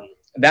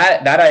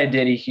that I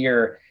did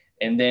hear.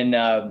 And then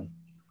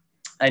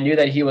I knew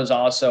that he was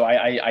also,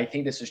 I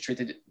think this is true,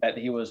 that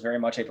he was very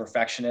much a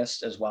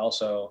perfectionist as well.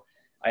 So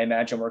I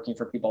imagine working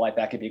for people like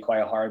that could be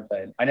quite hard,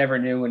 but I never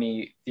knew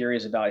any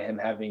theories about him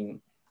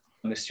having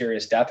a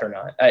mysterious death or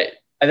not. I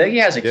think he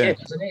has a kid,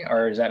 doesn't he?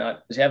 Or is that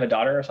not, does he have a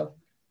daughter or something?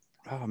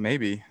 Oh,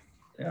 maybe.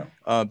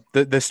 Yeah.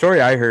 The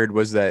story I heard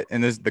was that,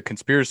 and this is the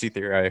conspiracy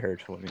theory I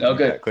heard. Let me make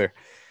that clear.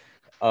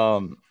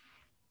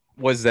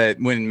 Was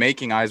that when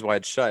making Eyes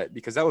Wide Shut,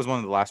 because that was one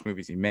of the last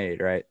movies he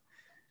made, right?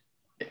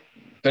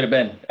 Could have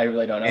been. I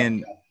really don't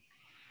know.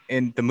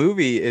 And the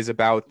movie is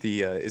about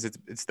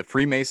it's the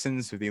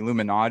Freemasons or the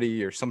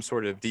Illuminati or some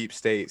sort of deep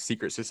state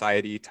secret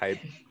society type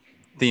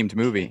themed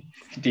movie.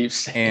 Deep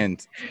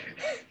state.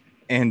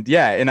 And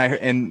yeah,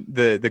 and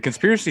the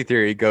conspiracy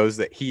theory goes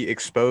that he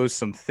exposed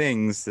some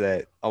things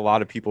that a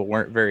lot of people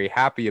weren't very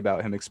happy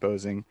about him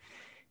exposing,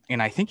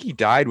 and I think he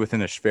died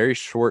within a very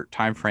short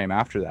time frame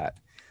after that.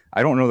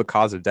 I don't know the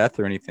cause of death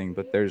or anything,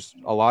 but there's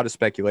a lot of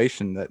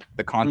speculation that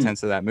the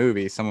contents of that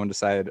movie, someone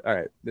decided, all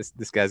right, this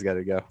guy's got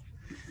to go.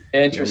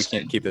 Interesting.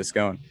 We can't keep this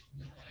going.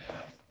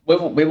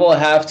 We will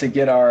have to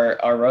get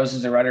our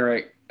Roses and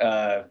Rhetoric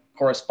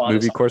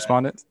correspondence. Movie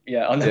correspondence.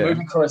 On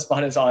movie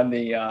correspondence on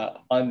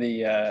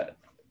the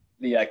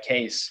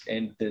case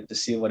and to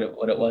see what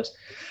it was.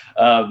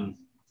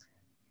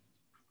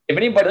 If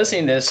anybody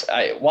listening to this,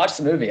 watch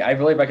the movie. I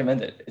really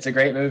recommend it. It's a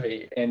great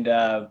movie, and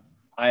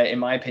in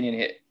my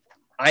opinion,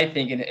 I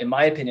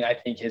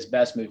think his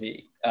best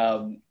movie.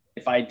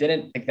 If I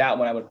didn't pick that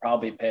one, I would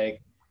probably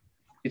pick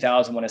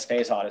 2001: A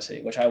Space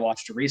Odyssey, which I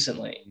watched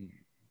recently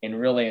and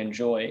really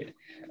enjoyed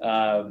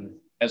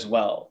as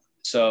well.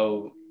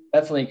 So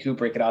definitely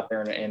Kubrick, get out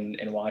there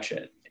and watch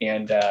it.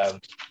 And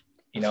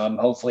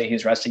hopefully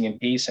he's resting in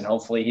peace, and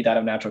hopefully he died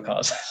of natural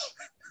causes.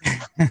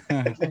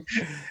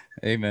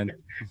 Amen.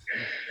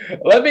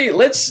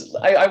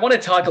 I want to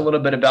talk a little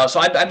bit about, so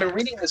I've been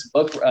reading this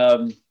book.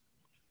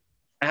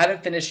 I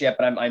haven't finished yet,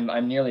 but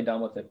I'm nearly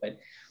done with it. But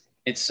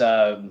it's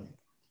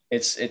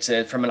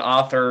from an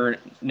author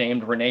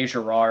named Rene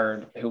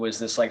Girard, who was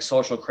this like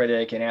social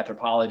critic and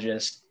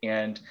anthropologist.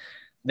 And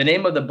the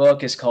name of the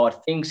book is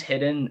called Things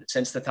Hidden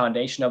Since the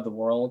Foundation of the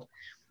World.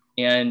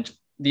 And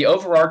the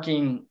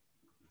overarching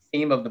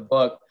theme of the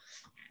book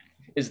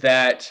is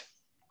that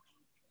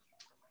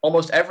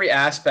almost every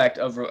aspect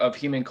of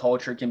human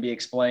culture can be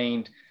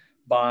explained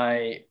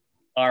by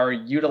our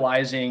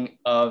utilizing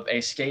of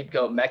a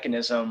scapegoat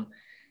mechanism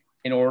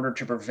in order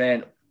to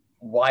prevent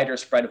wider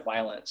spread of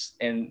violence.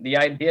 And the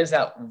idea is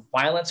that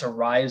violence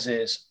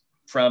arises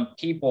from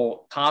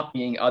people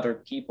copying other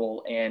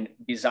people and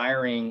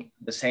desiring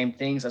the same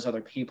things as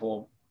other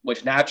people,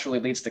 which naturally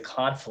leads to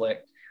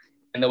conflict.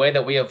 And the way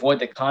that we avoid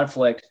the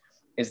conflict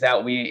is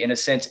that we, in a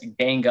sense,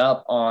 gang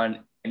up on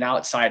an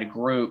outside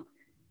group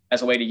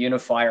as a way to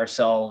unify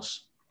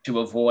ourselves to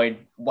avoid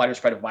wider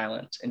spread of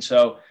violence. And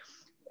so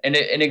an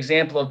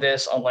example of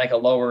this on like a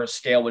lower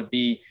scale would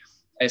be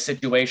a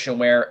situation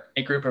where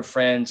a group of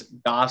friends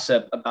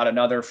gossip about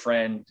another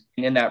friend,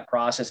 and in that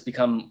process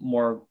become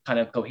more kind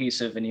of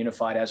cohesive and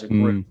unified as a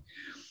group.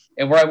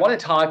 And where I want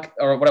to talk,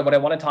 or what I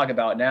want to talk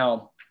about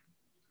now,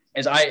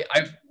 is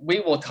we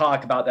will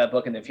talk about that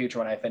book in the future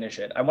when I finish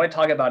it. I want to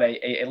talk about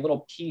a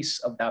little piece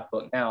of that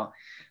book now,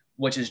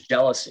 which is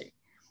jealousy.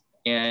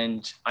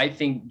 And I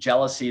think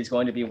jealousy is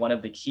going to be one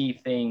of the key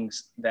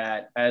things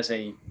that, as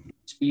a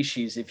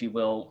species, if you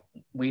will,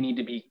 we need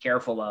to be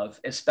careful of,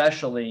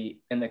 especially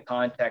in the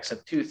context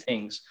of two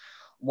things.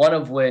 One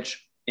of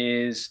which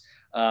is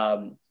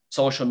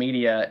social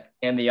media,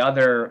 and the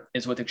other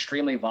is with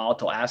extremely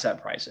volatile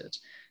asset prices.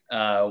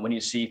 When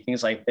you see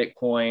things like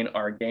Bitcoin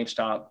or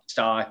GameStop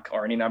stock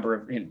or any number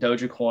of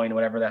Dogecoin,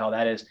 whatever the hell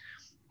that is,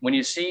 when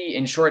you see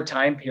in short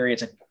time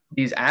periods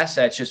these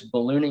assets just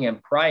ballooning in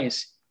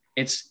price,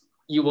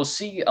 you will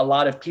see a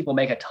lot of people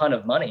make a ton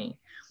of money.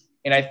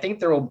 And I think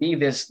there will be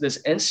this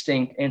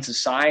instinct in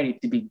society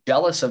to be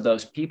jealous of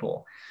those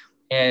people.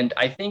 And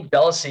I think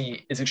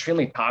jealousy is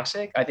extremely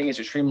toxic. I think it's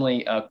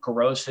extremely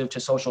corrosive to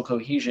social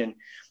cohesion,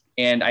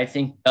 and I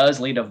think does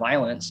lead to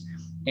violence.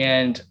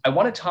 And I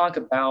want to talk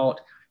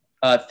about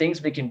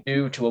things we can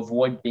do to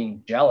avoid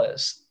being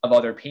jealous of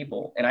other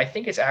people. And I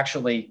think it's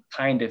actually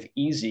kind of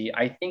easy.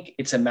 I think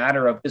it's a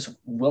matter of just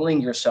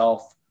willing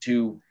yourself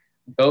to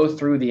go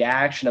through the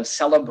action of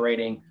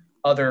celebrating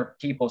other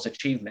people's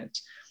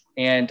achievements.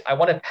 And I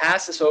want to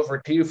pass this over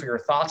to you for your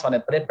thoughts on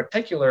it, but in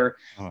particular,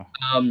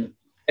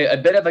 a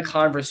bit of a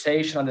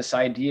conversation on this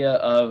idea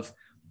of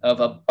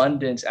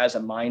abundance as a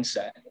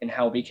mindset, and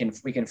how we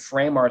can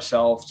frame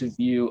ourselves to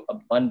view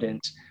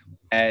abundance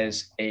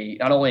as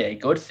not only a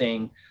good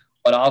thing,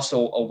 but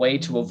also a way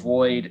to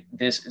avoid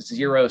this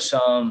zero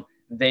sum,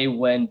 they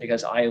win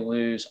because I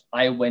lose,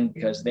 I win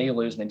because they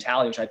lose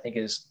mentality, which I think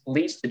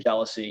leads to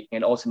jealousy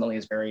and ultimately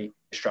is very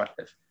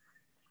destructive.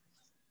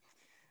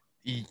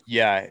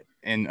 Yeah.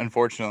 And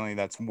unfortunately,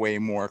 that's way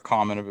more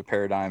common of a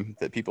paradigm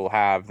that people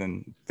have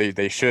than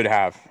they should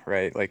have,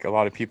 right? Like, a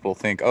lot of people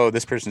think, oh,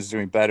 this person's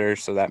doing better,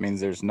 so that means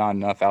there's not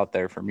enough out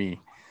there for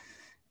me.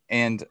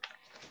 And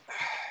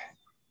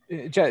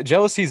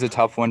jealousy is a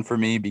tough one for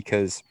me,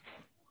 because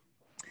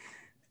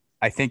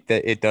I think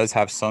that it does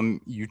have some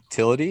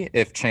utility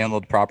if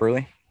channeled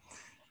properly.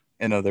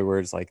 In other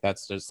words, like,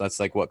 that's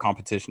like what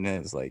competition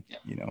is. Like,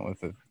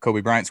 if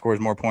Kobe Bryant scores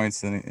more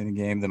points in a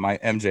game than my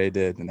MJ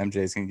did, then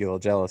MJ is going to get a little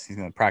jealous. He's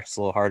going to practice a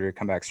little harder,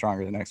 come back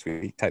stronger the next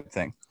week, type of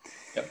thing.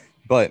 Yep.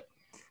 But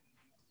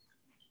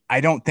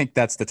I don't think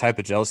that's the type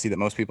of jealousy that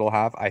most people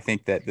have. I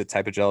think that the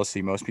type of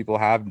jealousy most people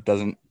have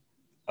doesn't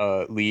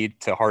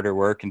lead to harder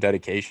work and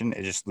dedication.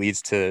 It just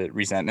leads to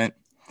resentment.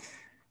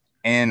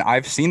 And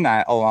I've seen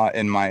that a lot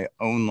in my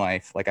own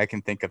life. Like, I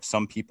can think of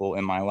some people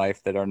in my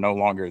life that are no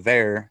longer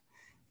there,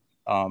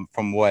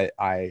 from what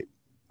I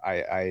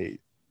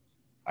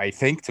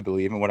think to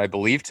believe, and what I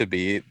believe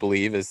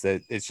is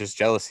that it's just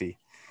jealousy.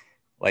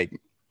 Like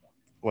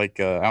I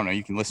don't know,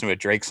 you can listen to a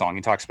Drake song.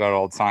 He talks about it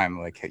all the time.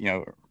 Like,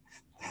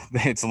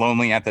 it's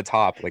lonely at the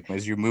top. Like,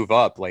 as you move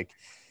up, like,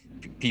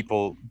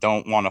 people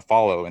don't want to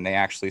follow, and they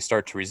actually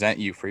start to resent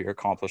you for your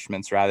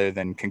accomplishments rather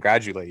than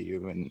congratulate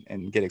you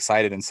and get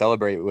excited and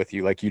celebrate with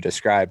you, like you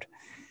described.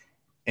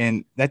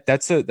 And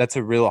that's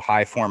a real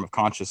high form of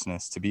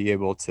consciousness, to be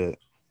able to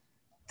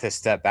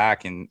step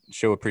back and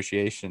show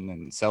appreciation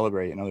and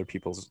celebrate in other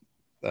people's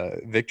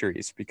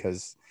victories,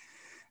 because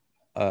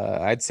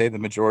I'd say the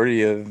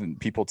majority of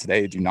people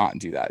today do not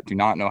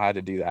know how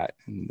to do that.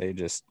 And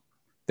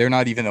they're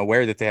not even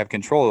aware that they have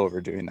control over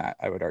doing that,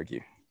 I would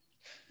argue.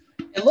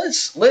 And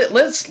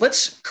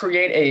let's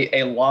create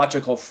a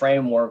logical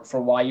framework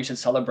for why you should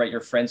celebrate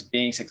your friends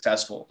being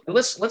successful. And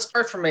let's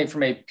start from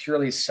a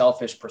purely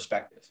selfish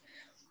perspective.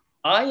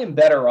 I am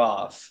better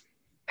off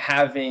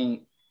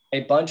having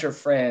a bunch of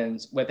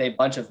friends with a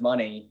bunch of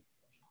money,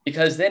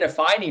 because then if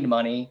I need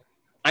money,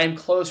 I'm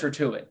closer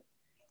to it.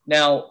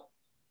 Now,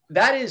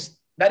 that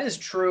is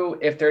true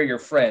if they're your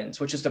friends,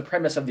 which is the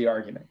premise of the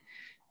argument.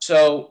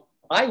 So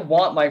I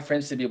want my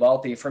friends to be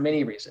wealthy for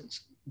many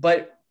reasons,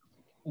 but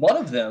one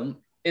of them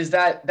is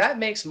that that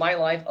makes my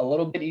life a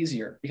little bit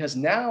easier because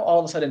now all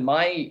of a sudden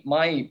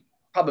my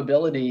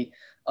probability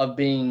of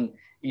being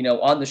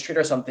on the street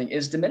or something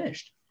is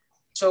diminished.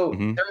 So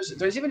Hmm.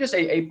 there's even just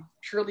a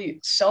purely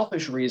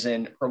selfish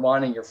reason for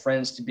wanting your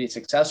friends to be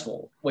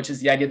successful, which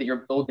is the idea that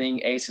you're building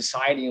a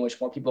society in which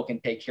more people can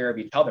take care of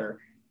each other.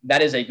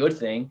 That is a good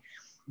thing.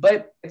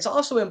 But it's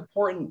also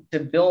important to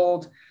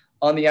build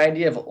on the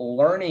idea of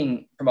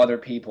learning from other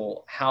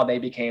people how they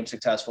became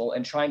successful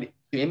and trying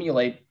to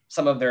emulate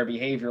some of their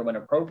behavior when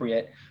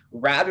appropriate,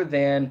 rather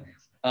than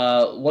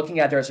looking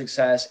at their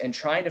success and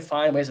trying to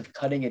find ways of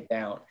cutting it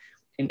down.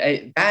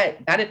 And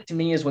that to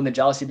me is when the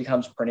jealousy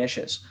becomes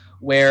pernicious.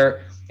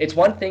 Where it's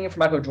one thing for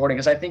Michael Jordan,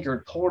 because I think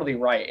you're totally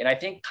right, and I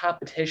think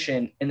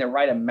competition in the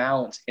right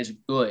amount is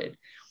good.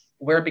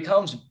 Where it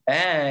becomes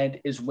bad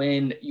is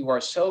when you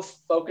are so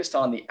focused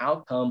on the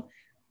outcome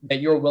that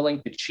you're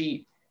willing to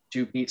cheat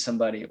to beat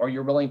somebody, or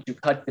you're willing to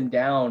cut them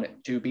down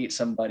to beat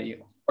somebody,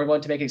 or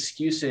willing to make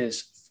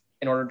excuses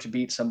in order to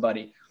beat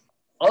somebody.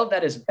 All of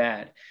that is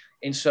bad.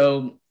 And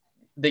so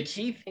the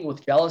key thing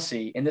with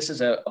jealousy, and this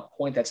is a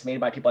point that's made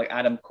by people like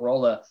Adam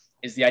Carolla,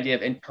 is the idea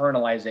of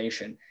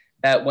internalization.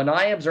 That when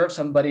I observe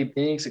somebody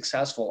being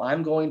successful,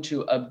 I'm going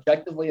to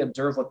objectively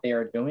observe what they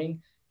are doing,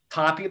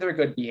 copy their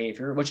good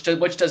behavior, which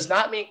does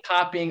not mean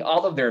copying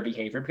all of their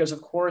behavior, because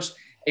of course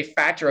a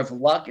factor of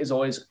luck is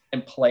always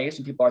in place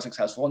when people are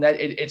successful, and that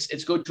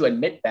it's good to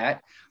admit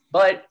that.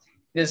 But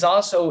it is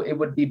also, it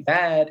would be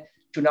bad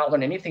to not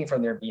learn anything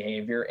from their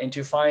behavior and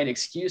to find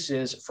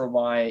excuses for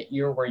why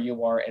you're where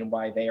you are and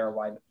why they are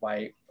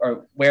why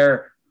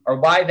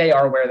they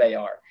are where they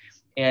are.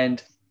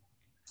 And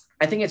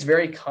I think it's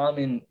very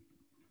common,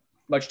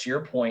 much to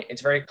your point,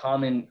 it's very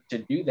common to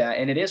do that.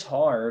 And it is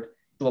hard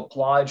to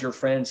applaud your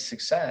friend's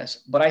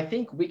success, but I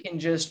think we can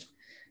just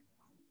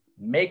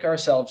make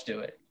ourselves do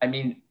it. I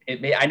mean,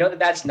 I know that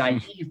that's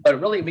naive, but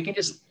really we can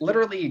just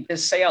literally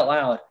just say out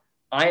loud,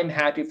 I am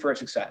happy for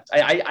success.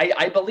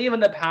 I believe in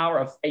the power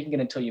of faking it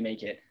until you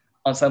make it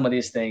on some of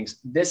these things.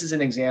 This is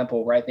an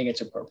example where I think it's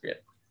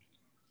appropriate.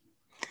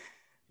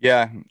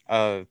 Yeah,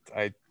 I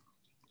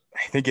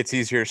think it's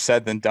easier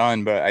said than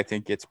done, but I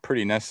think it's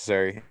pretty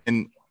necessary.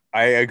 And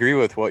I agree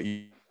with what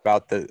you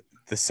about the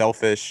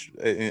selfish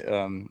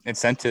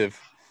incentive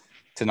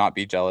to not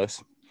be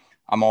jealous.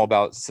 I'm all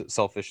about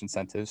selfish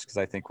incentives because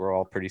I think we're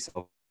all pretty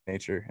selfish in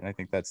nature, and I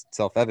think that's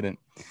self-evident.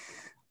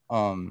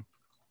 Um,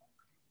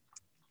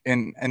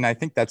 and I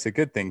think that's a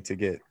good thing to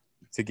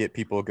get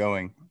people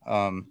going.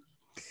 I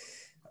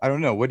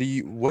don't know. What do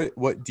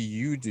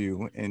you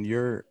do in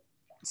your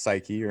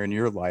psyche or in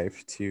your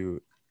life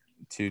to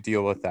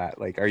deal with that?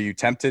 Like, are you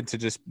tempted to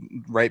just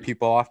write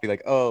people off, be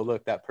like, oh,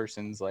 look, that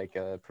person's like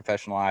a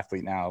professional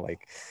athlete now,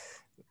 like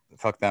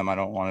fuck them, I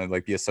don't want to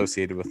like be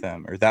associated with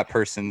them, or that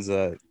person's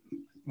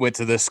went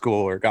to this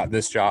school or got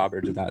this job or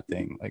did that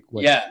thing, like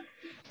what? Yeah,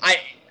 I,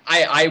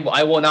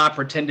 I will not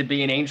pretend to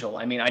be an angel.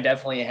 I mean, I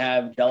definitely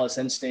have jealous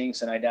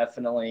instincts, and I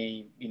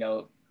definitely,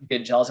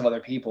 get jealous of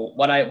other people.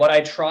 What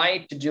I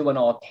try to do in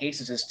all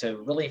cases is to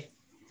really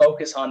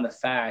focus on the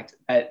fact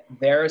that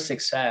their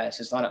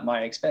success is not at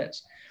my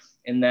expense,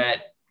 and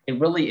that it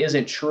really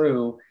isn't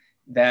true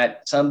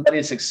that somebody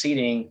is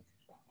succeeding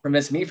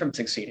prevents me from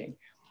succeeding.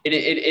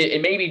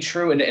 It may be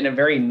true in a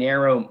very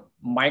narrow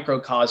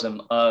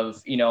microcosm of,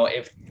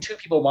 if two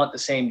people want the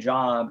same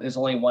job, there's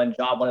only one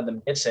job, one of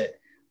them gets it.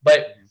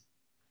 But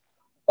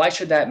why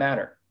should that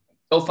matter?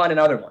 Go find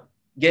another one.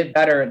 Get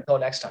better until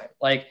next time.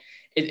 Like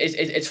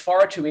it's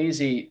far too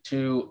easy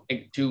to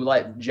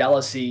let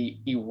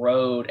jealousy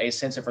erode a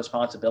sense of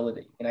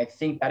responsibility, and I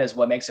think that is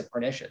what makes it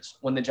pernicious.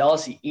 When the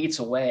jealousy eats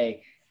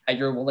away at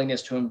your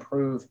willingness to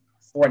improve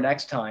for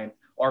next time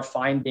or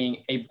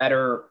finding a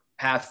better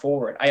path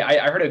forward. I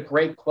heard a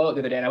great quote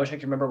the other day, and I wish I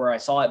could remember where I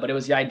saw it, but it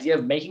was the idea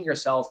of making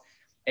yourself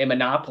a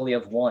monopoly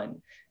of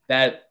one.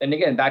 That, and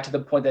again, back to the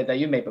point that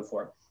you made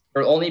before,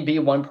 there will only be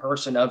one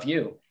person of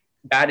you.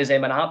 That is a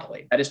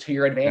monopoly. That is to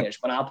your Yep. advantage.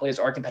 Monopolies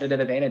are competitive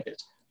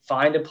advantages.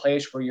 Find a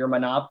place where your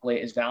monopoly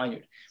is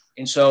valued.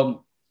 And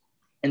so,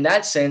 in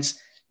that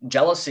sense,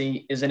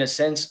 jealousy is in a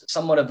sense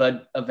somewhat of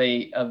an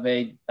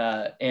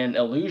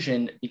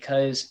illusion,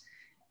 because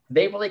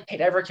they really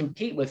can't ever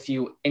compete with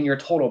you in your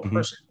total Mm-hmm.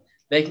 person.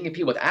 They can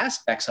compete with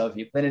aspects of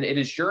you, but it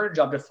is your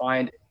job to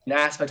find an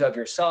aspect of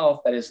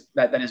yourself that is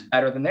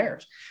better than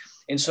theirs.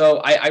 And so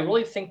I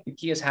really think the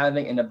key is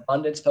having an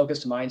abundance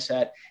focused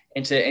mindset,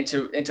 and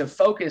to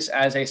focus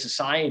as a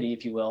society,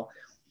 if you will,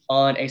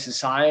 on a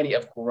society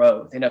of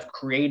growth and of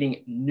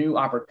creating new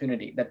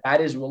opportunity.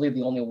 That is really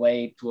the only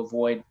way to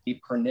avoid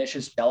the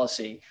pernicious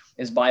jealousy,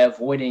 is by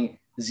avoiding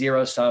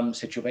zero sum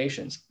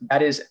situations.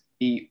 That is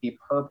the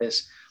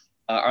purpose,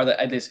 or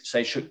the, at least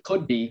say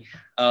could be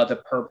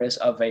the purpose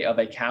of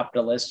a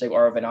capitalistic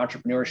or of an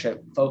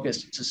entrepreneurship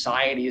focused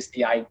society, is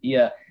the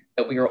idea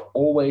that we are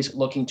always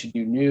looking to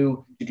do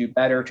new, to do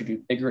better, to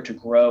do bigger, to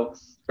grow.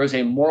 There's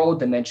a moral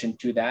dimension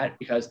to that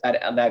because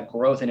that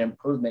growth and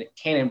improvement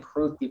can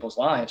improve people's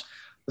lives.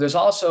 But there's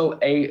also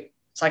a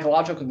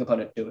psychological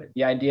component to it.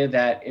 The idea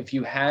that if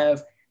you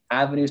have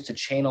avenues to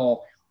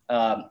channel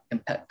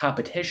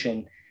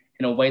competition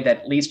in a way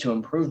that leads to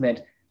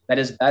improvement, that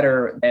is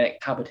better than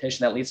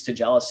competition that leads to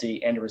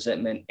jealousy and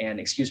resentment and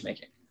excuse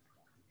making.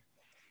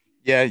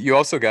 Yeah, you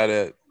also got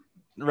to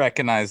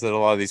recognize that a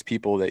lot of these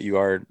people that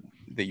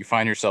you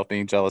find yourself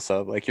being jealous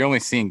of, like you're only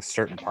seeing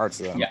certain parts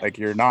of them. Yeah. Like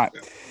you're not,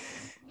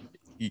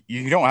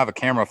 you don't have a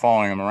camera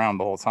following them around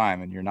the whole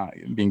time, and you're not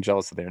being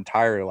jealous of their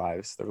entire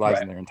lives, their lives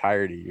Right. in their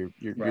entirety.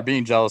 You're Right.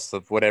 being jealous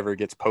of whatever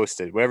gets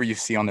posted, whatever you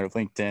see on their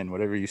LinkedIn,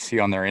 whatever you see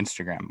on their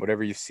Instagram,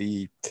 whatever you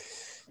see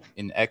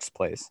in X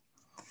place.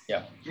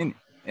 Yeah.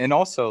 And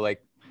also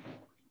like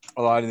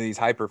a lot of these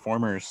high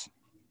performers,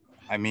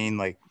 I mean,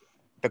 like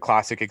the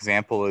classic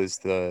example is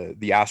the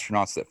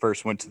astronauts that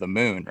first went to the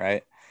moon,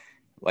 right?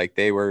 Like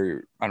they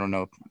were, I don't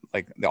know,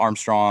 like the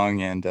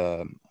Armstrong and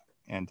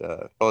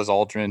Buzz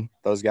Aldrin,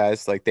 those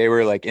guys, like they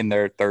were like in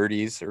their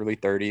 30s, early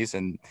 30s,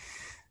 and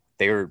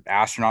they were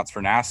astronauts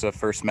for NASA,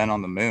 first men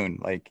on the moon.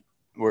 Like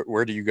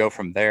where do you go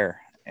from there?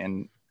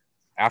 And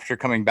after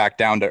coming back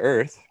down to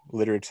Earth,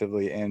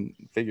 literally and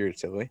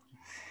figuratively,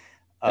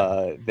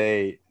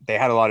 they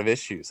had a lot of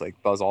issues. Like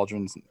Buzz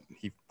Aldrin's,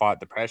 he fought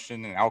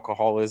depression and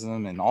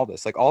alcoholism and all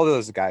this. Like all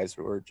those guys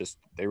were just,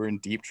 they were in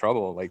deep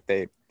trouble. Like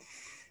they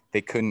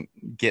couldn't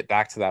get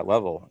back to that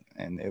level,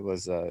 and it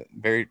was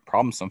very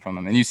problemsome from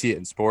them. And you see it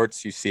in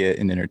sports, you see it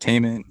in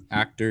entertainment,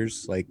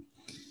 actors. Like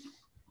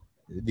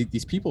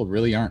these people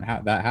really aren't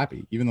that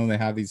happy, even though they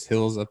have these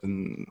hills up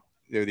in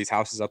these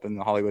houses up in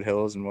the Hollywood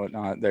Hills and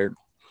whatnot.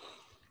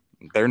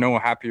 They're no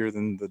happier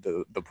than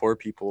the poor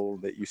people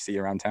that you see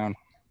around town.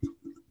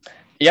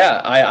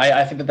 Yeah,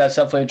 I think that that's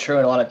definitely true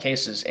in a lot of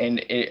cases,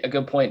 and a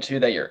good point too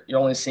that you're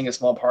only seeing a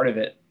small part of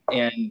it,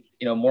 and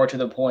more to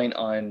the point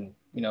on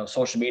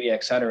social media,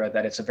 et cetera,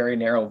 that it's a very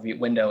narrow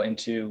window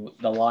into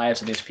the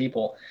lives of these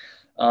people.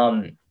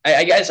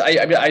 I guess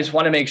I just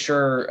want to make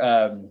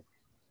sure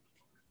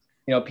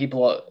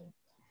people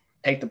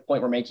take the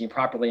point we're making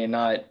properly and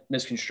not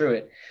misconstrue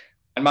it.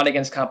 I'm not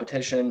against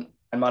competition.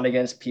 I'm not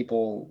against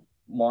people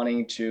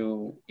wanting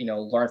to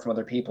learn from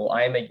other people.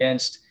 I'm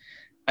against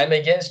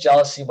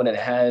jealousy when it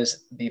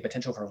has the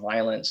potential for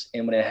violence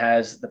and when it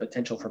has the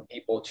potential for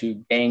people to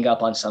gang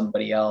up on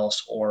somebody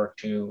else or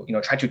to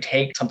try to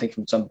take something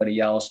from somebody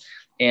else.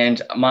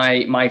 And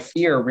my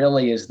fear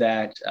really is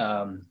that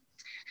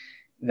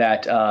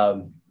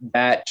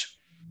that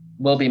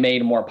will be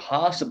made more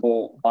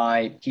possible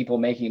by people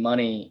making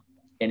money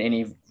in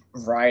any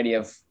variety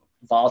of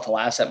volatile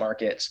asset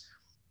markets,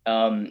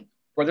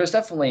 where there's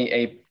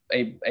definitely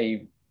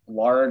a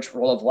large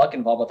role of luck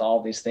involved with all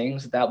of these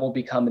things. That will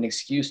become an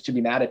excuse to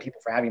be mad at people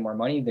for having more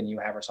money than you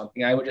have or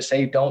something. I would just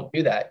say, don't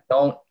do that.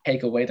 Don't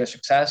take away their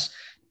success.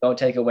 Don't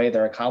take away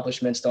their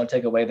accomplishments. Don't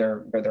take away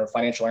their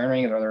financial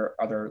earnings or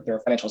their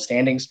financial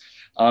standings.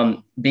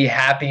 Be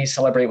happy,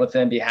 celebrate with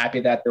them, be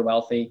happy that they're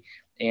wealthy.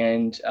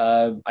 And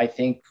I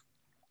think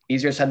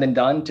easier said than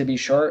done, to be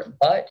sure,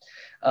 but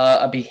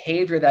a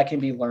behavior that can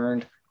be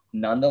learned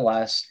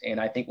nonetheless, and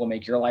I think will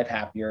make your life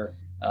happier,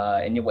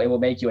 and it will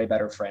make you a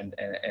better friend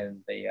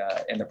in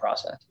the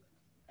process.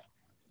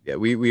 Yeah,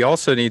 we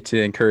also need to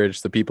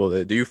encourage the people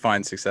that do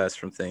find success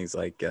from things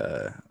like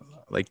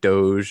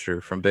Doge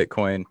or from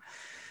Bitcoin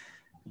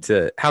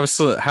to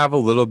have a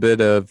little bit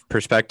of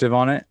perspective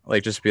on it.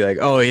 Like just be like,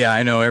 oh yeah,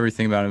 I know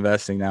everything about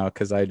investing now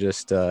because I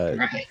just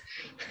Right.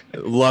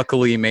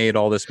 luckily made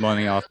all this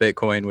money off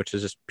Bitcoin, which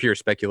is just pure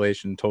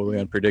speculation, totally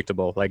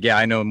unpredictable. Like, yeah,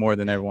 I know more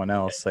than everyone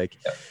else. Like,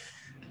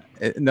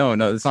 no,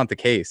 it's not the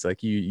case.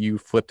 Like you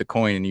flipped a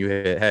coin and you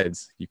hit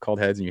heads, you called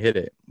heads and you hit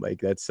it. Like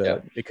that's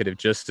it could have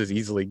just as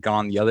easily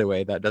gone the other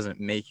way. That doesn't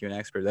make you an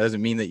expert. That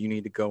doesn't mean that you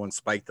need to go and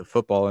spike the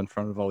football in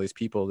front of all these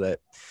people that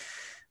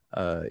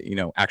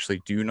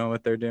actually do know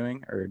what they're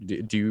doing or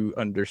do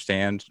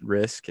understand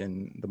risk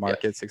in the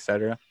markets,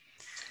 etc.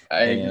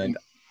 And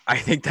I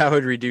think that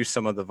would reduce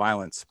some of the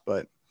violence.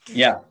 But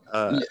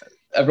a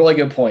really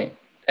good point.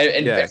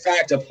 And in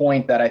fact, a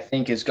point that I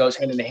think goes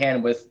hand in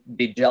hand with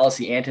the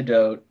jealousy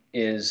antidote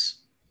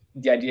is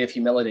the idea of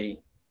humility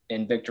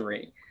in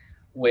victory,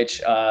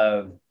 which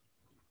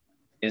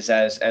is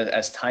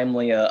as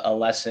timely a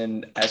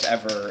lesson as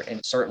ever,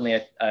 and certainly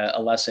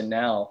a lesson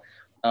now,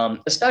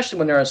 especially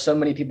when there are so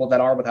many people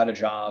that are without a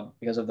job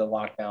because of the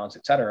lockdowns,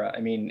 et cetera.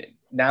 I mean,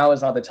 now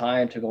is not the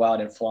time to go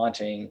out and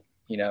flaunting,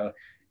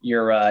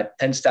 your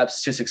 10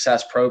 steps to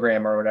success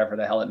program or whatever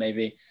the hell it may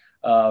be.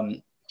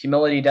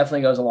 Humility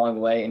definitely goes a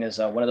long way and is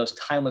one of those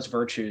timeless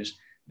virtues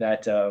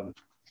that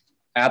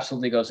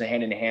absolutely goes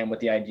hand in hand with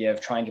the idea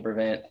of trying to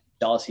prevent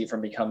jealousy from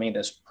becoming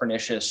this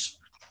pernicious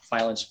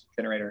violence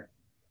generator.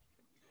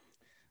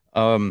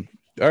 All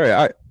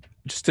right.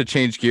 Just to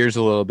change gears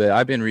a little bit,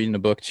 I've been reading a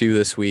book too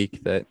this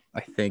week that I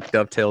think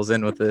dovetails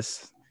in with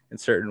this in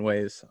certain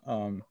ways.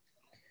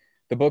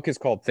 The book is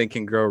called Think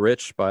and Grow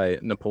Rich by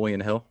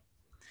Napoleon Hill.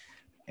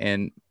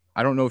 And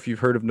I don't know if you've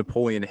heard of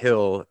Napoleon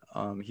Hill.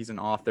 He's an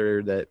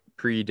author that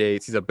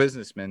he's a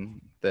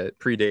businessman that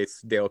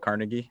predates Dale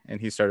Carnegie,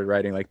 and he started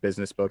writing like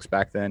business books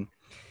back then.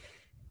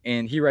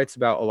 And he writes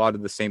about a lot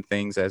of the same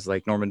things as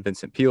like Norman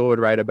Vincent Peale would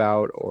write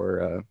about,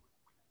 or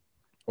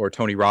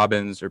Tony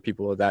Robbins or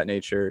people of that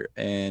nature.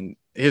 And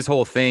his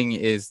whole thing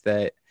is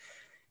that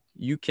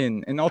you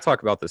can, and I'll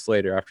talk about this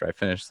later after I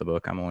finish the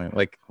book. I'm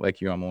only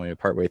I'm only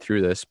partway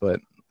through this, but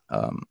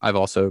I've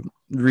also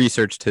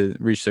researched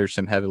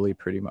him heavily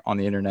pretty much on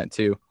the internet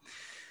too,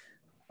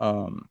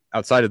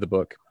 outside of the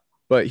book.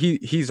 But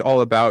he's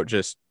all about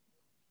just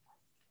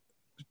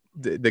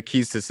the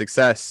keys to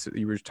success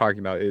you were talking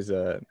about is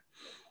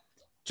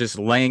just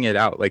laying it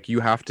out. Like you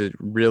have to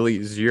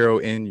really zero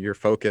in your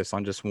focus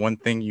on just one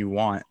thing you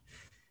want,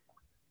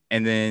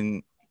 and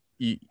then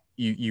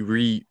you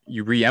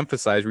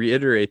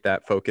reiterate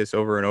that focus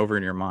over and over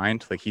in your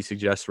mind. Like he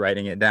suggests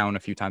writing it down a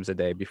few times a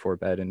day before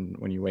bed and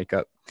when you wake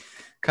up,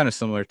 kind of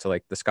similar to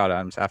like the Scott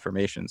Adams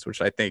affirmations,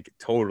 which I think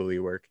totally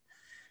work.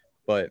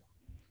 But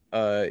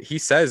he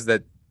says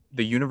that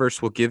the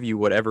universe will give you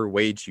whatever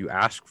wage you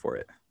ask for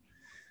it.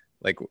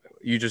 Like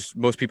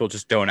most people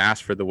just don't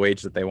ask for the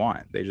wage that they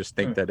want. They just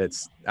think that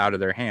it's out of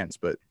their hands.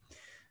 But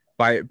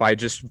by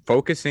just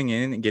focusing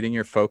in and getting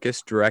your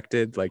focus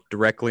directed, like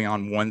directly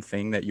on one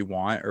thing that you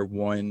want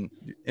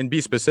and be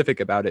specific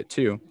about it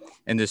too.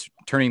 And just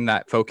turning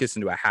that focus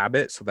into a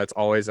habit. So that's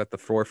always at the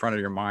forefront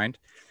of your mind.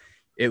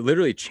 It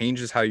literally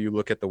changes how you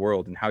look at the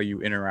world and how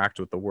you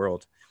interact with the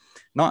world,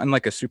 not in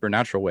like a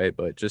supernatural way,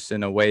 but just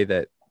in a way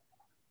that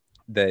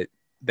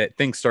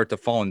things start to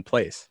fall in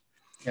place.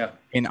 Yeah.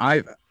 And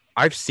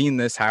I've seen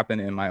this happen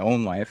in my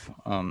own life.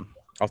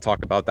 I'll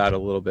talk about that a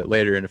little bit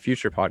later in a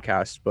future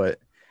podcast, but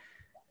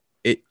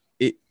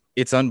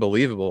it's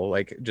unbelievable.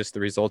 Like just the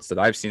results that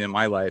I've seen in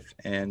my life,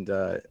 and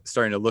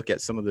starting to look at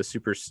some of the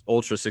super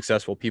ultra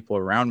successful people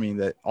around me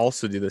that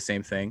also do the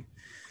same thing.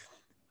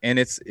 And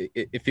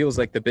it feels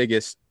like the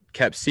biggest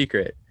kept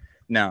secret.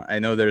 Now I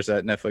know there's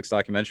a Netflix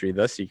documentary,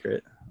 The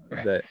Secret,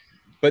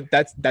 but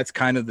that's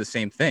kind of the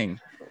same thing.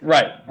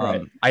 Right.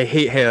 I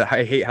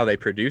hate how they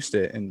produced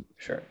it and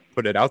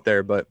put it out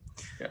there, but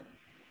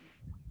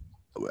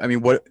I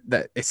mean, what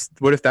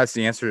if that's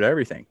the answer to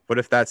everything? What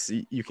if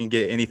you can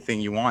get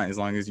anything you want as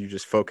long as you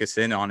just focus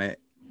in on it,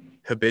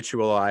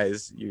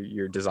 habitualize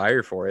your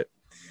desire for it,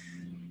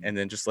 and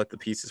then just let the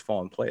pieces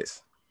fall in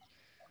place?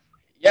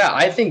 Yeah,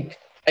 I think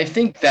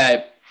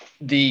that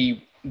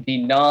the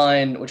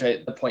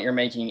the point you're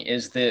making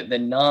is the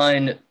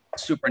non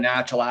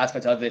supernatural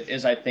aspect of it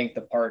is, I think,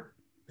 the part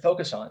to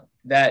focus on.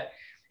 That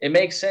it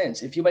makes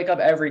sense. If you wake up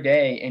every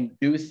day and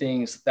do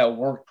things that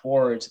work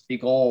towards the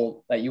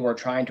goal that you are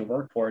trying to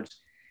work towards,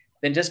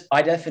 then just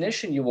by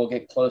definition, you will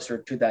get closer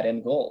to that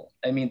end goal.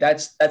 I mean,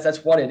 that's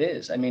what it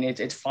is. I mean,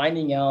 it's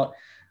finding out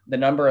the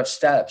number of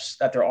steps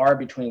that there are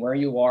between where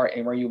you are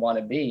and where you want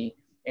to be,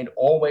 and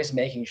always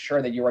making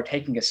sure that you are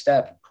taking a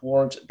step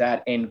towards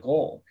that end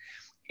goal.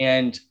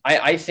 And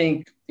I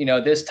think,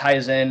 this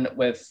ties in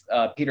with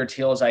Peter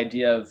Thiel's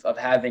idea of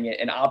having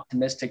an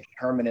optimistic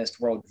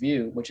determinist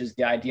worldview, which is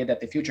the idea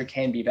that the future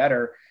can be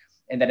better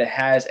and that it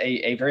has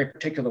a very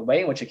particular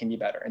way in which it can be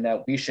better, and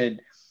that we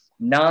should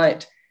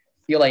not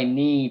feel a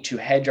need to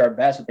hedge our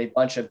bets with a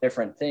bunch of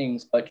different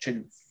things, but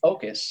should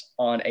focus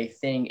on a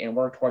thing and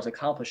work towards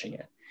accomplishing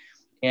it.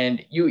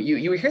 And you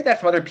hear that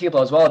from other people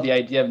as well, the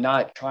idea of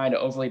not trying to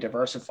overly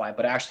diversify,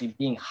 but actually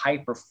being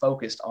hyper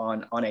focused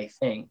on a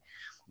thing.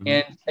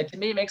 And to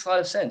me, it makes a lot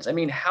of sense. I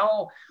mean,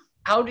 how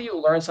do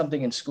you learn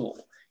something in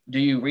school? Do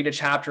you read a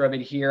chapter of it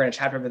here and a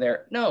chapter over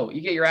there? No,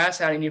 you get your ass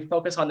out and you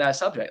focus on that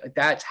subject. Like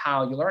that's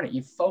how you learn it.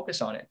 You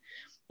focus on it.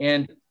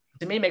 And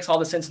to me, it makes all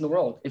the sense in the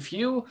world.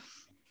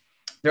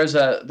 There's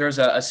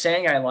a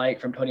saying I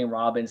like from Tony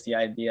Robbins, the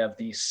idea of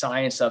the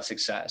science of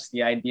success,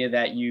 the idea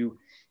that you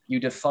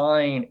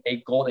define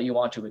a goal that you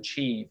want to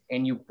achieve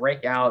and you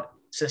break out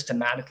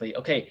systematically.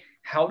 Okay,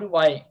 how do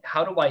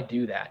I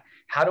do that?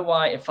 How do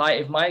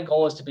if my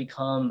goal is to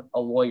become a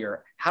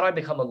lawyer, how do I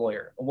become a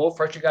lawyer? Well,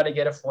 first you got to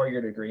get a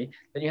 4-year degree.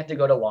 Then you have to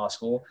go to law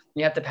school.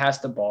 Then you have to pass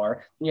the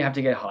bar. Then you have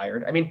to get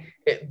hired. I mean,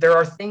 there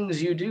are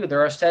things you do.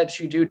 There are steps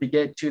you do to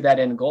get to that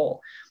end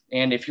goal.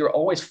 And if you're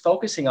always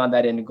focusing on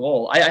that end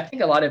goal, I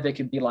think a lot of it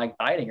could be like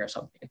dieting or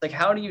something. It's like,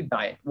 how do you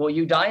diet? Well,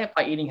 you diet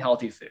by eating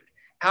healthy food.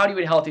 How do you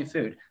eat healthy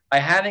food? By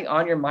having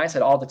on your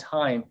mindset all the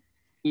time,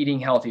 eating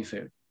healthy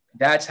food.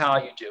 That's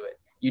how you do it.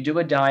 You do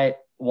a diet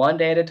one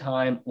day at a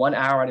time, 1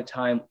 hour at a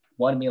time,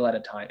 one meal at a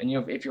time. And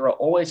if you're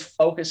always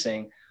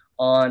focusing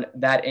on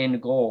that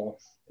end goal,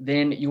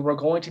 then you are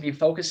going to be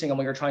focusing on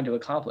what you're trying to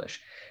accomplish.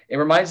 It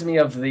reminds me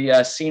of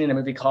the scene in a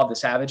movie called The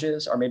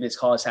Savages, or maybe it's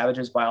called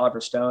Savages by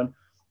Oliver Stone,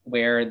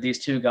 where these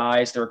two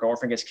guys, their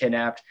girlfriend gets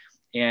kidnapped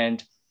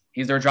and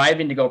they're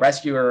driving to go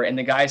rescue her. And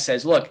the guy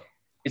says, look,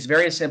 it's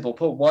very simple.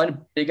 Put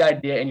one big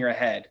idea in your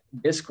head.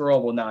 This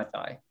girl will not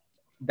die.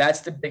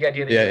 That's the big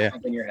idea that you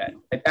have in your head.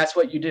 Like that's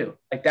what you do.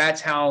 Like that's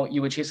how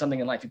you achieve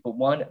something in life. You put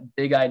one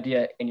big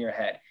idea in your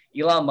head.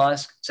 Elon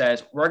Musk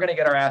says, we're going to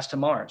get our ass to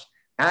Mars.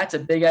 That's a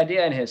big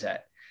idea in his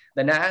head.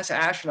 The NASA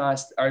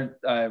astronauts, or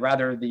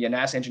rather the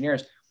NASA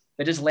engineers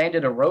that just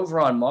landed a rover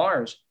on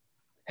Mars.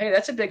 Hey,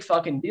 that's a big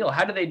fucking deal.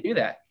 How do they do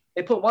that?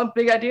 They put one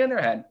big idea in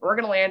their head. We're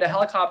going to land a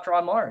helicopter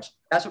on Mars.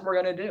 That's what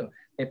we're going to do.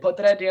 They put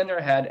that idea in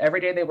their head. Every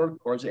day they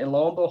work towards it. And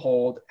lo and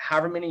behold,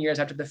 however many years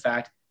after the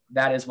fact,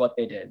 that is what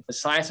they did. The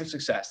science of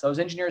success. Those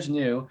engineers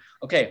knew,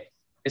 okay,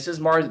 this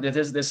is Mars.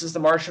 This is the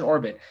Martian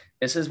orbit.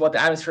 This is what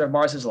the atmosphere of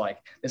Mars is like.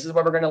 This is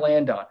what we're going to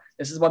land on.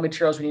 This is what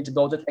materials we need to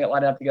build the thing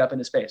line up to get up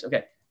into space.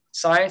 Okay,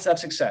 science of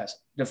success,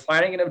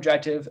 defining an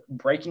objective,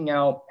 breaking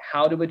out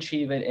how to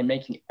achieve it, and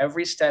making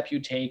every step you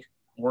take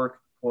work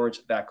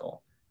towards that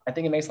goal. I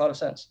think it makes a lot of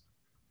sense.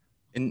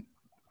 And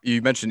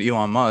you mentioned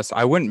Elon Musk.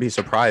 I wouldn't be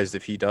surprised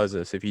if he does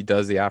this, if he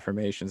does the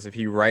affirmations, if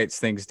he writes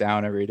things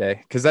down every day,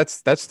 because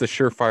that's the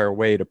surefire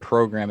way to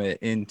program it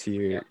into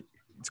your,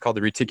 it's called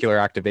the reticular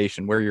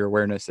activation, where your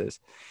awareness is.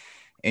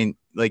 And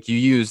like you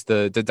use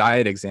the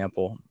diet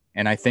example.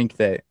 And I think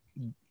that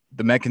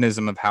the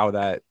mechanism of how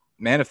that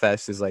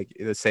manifests is like,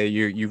 let's say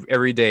you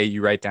every day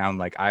you write down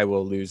like, I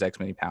will lose X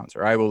many pounds,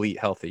 or I will eat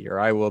healthy, or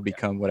I will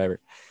become whatever.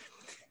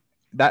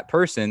 That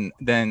person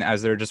then,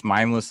 as they're just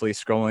mindlessly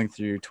scrolling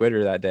through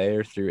Twitter that day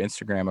or through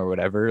Instagram or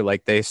whatever,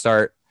 like they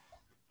start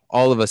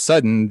all of a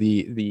sudden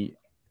the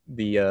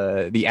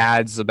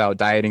ads about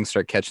dieting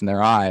start catching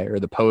their eye, or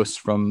the posts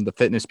from the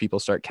fitness people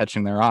start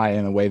catching their eye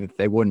in a way that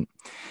they wouldn't.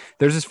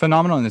 There's this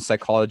phenomenon in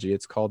psychology.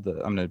 It's called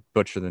I'm going to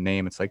butcher the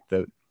name. It's like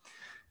the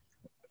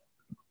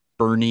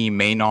Bernie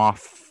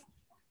Madoff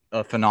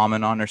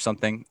phenomenon or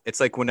something. It's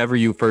like whenever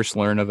you first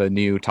learn of a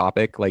new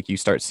topic, like you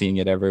start seeing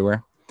it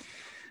everywhere.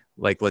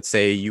 Like, let's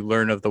say you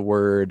learn of the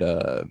word,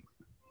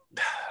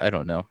 I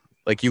don't know,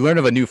 like you learn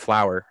of a new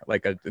flower,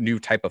 like a new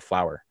type of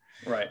flower,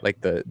 right?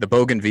 Like the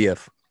bougainvillea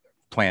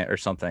plant or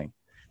something.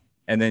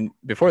 And then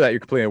before that,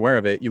 you're completely aware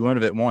of it. You learn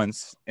of it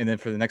once. And then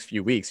for the next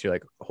few weeks, you're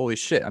like, holy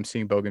shit, I'm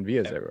seeing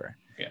bougainvilleas everywhere.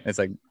 Yeah. It's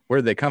like, where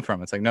did they come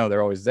from? It's like, no,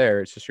 they're always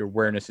there. It's just your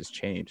awareness has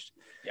changed.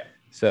 Yeah.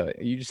 So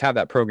you just have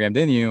that programmed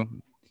in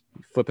you.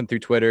 Flipping through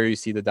Twitter, you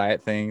see the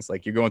diet things,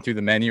 like you're going through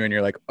the menu and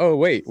you're like, oh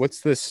wait, what's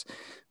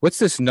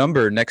this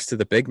number next to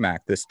the Big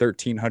Mac, this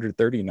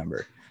 1330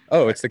 number?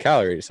 Oh, it's the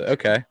calories.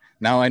 Okay,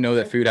 now I know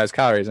that food has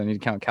calories. I need to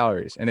count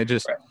calories. And it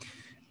just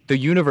the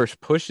universe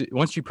pushes,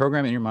 once you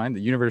program it in your mind,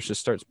 the universe just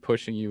starts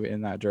pushing you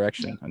in that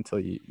direction until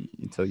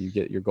you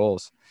get your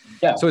goals.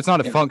 So it's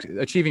not a function.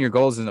 Achieving your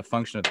goals isn't a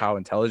function of how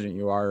intelligent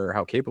you are or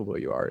how capable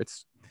you are.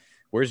 It's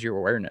where's your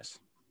awareness.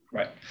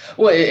 Right.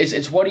 Well,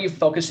 it's what are you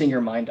focusing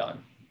your mind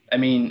on? I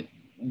mean,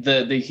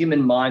 the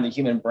human mind, the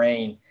human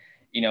brain,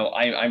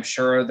 I'm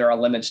sure there are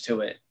limits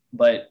to it,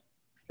 but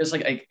just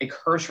like a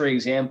cursory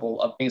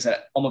example of things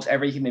that almost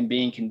every human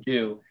being can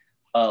do,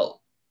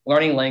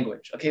 learning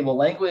language. Okay, well,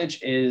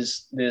 language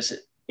is this,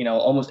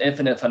 almost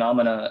infinite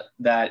phenomena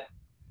that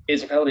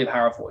is incredibly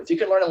powerful. If you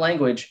can learn a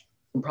language,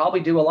 you can probably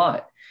do a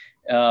lot.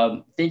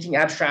 Thinking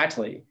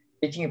abstractly,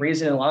 thinking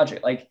reason and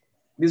logic, like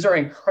these are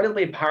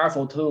incredibly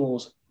powerful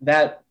tools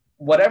that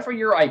whatever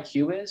your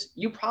IQ is,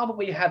 you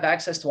probably have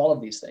access to all of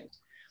these things.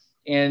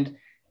 And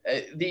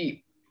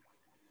the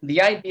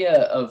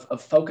idea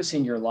of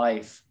focusing your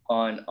life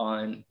on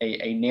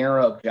a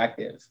narrow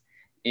objective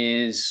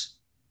is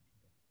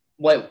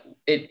what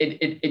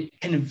it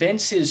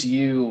convinces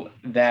you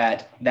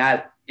that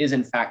is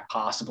in fact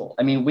possible.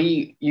 I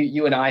mean,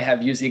 you and I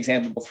have used the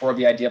example before of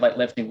the idea of like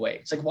lifting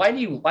weights. Like, why do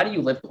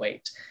you lift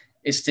weights?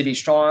 It's to be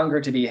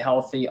stronger, to be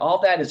healthy. All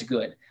that is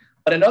good.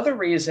 But another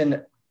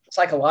reason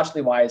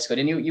psychologically why it's good,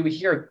 and you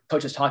hear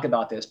coaches talk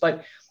about this,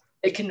 but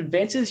it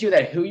convinces you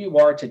that who you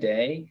are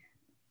today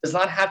does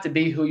not have to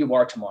be who you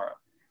are tomorrow.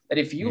 That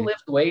if you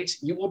lift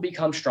weights, you will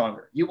become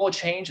stronger. You will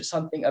change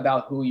something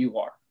about who you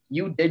are.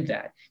 You did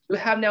that. You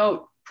have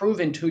now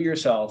proven to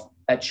yourself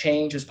that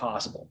change is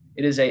possible.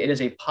 It is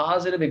a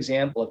positive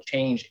example of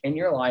change in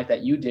your life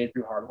that you did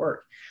through hard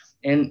work.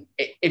 And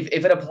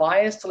if it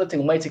applies to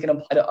lifting weights, it can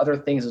apply to other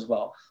things as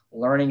well.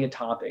 Learning a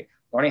topic,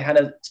 learning how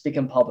to speak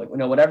in public,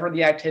 whatever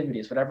the activity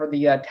is, whatever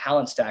the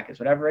talent stack is,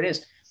 whatever it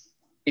is.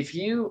 If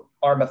you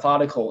are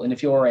methodical and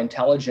if you are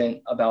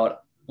intelligent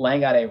about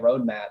laying out a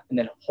roadmap and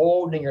then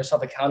holding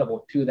yourself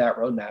accountable to that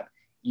roadmap,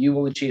 you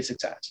will achieve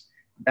success.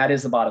 That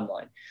is the bottom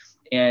line.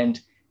 And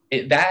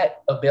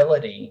that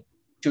ability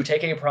to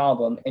take a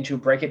problem and to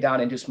break it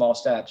down into small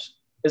steps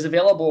is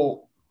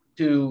available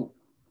to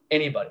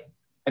anybody.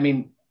 I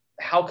mean,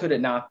 how could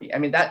it not be? I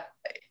mean, that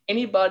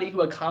anybody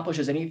who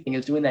accomplishes anything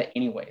is doing that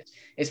anyways.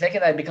 It's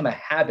making that become a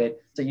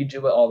habit so you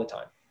do it all the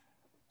time.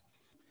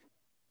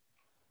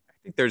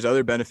 I think there's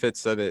other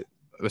benefits of it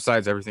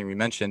besides everything we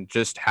mentioned.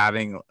 Just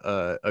having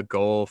a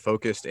goal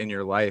focused in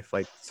your life,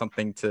 like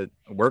something to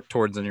work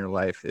towards in your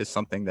life, is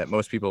something that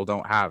most people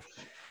don't have.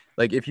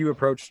 Like if you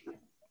approach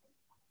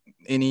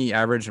any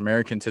average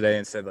American today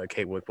and said like,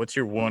 hey, what's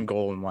your one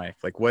goal in life?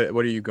 Like what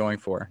are you going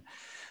for?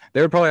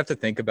 They would probably have to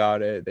think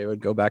about it. They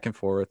would go back and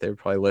forth. They would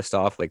probably list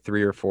off like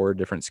 3 or 4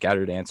 different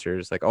scattered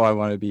answers. Like, oh, I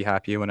want to be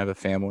happy. I want to have a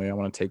family. I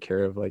want to take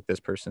care of like this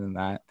person and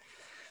that.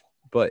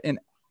 But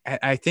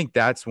I think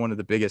that's one of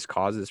the biggest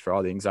causes for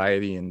all the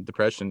anxiety and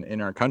depression in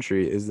our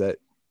country is that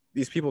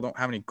these people don't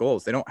have any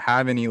goals. They don't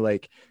have any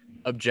like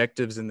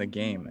objectives in the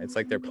game. It's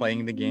like they're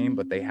playing the game,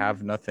 but they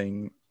have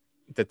nothing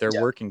that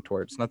they're working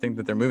towards, nothing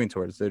that they're moving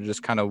towards. They're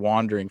just kind of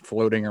wandering,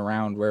 floating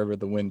around wherever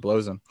the wind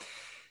blows them.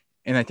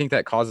 And I think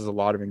that causes a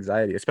lot of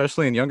anxiety,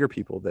 especially in younger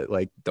people that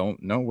like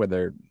don't know where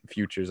their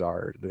futures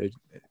are.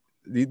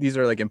 These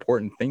are like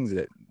important things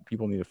that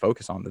people need to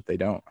focus on that they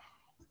don't.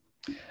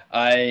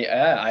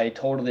 I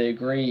totally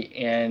agree,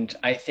 and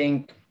I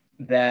think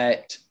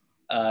that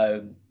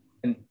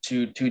and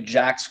to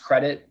Jack's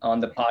credit on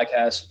the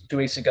podcast 2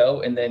 weeks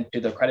ago, and then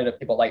to the credit of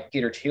people like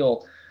Peter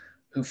Thiel,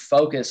 who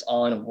focus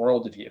on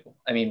worldview.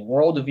 I mean,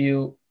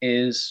 worldview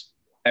is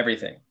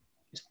everything.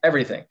 It's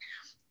everything.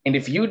 And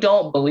if you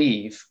don't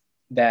believe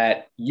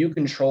that you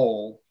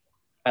control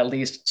at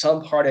least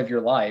some part of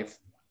your life,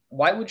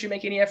 why would you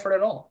make any effort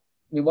at all?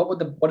 I mean, what would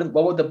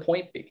the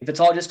point be? If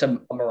it's all just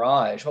a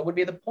mirage, what would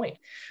be the point?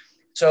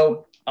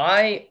 So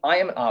I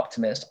am an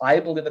optimist. I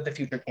believe that the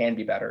future can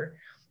be better.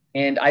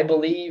 And I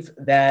believe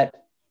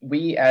that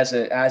we as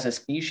a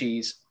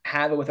species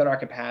have it within our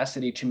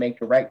capacity to make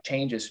direct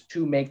changes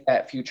to make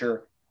that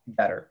future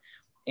better.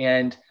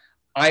 And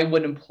I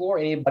would implore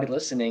anybody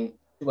listening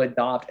to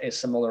adopt a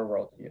similar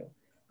worldview,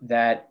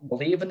 that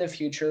believe in the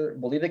future,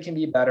 believe it can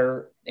be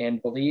better,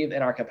 and believe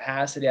in our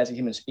capacity as a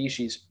human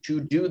species to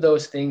do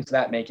those things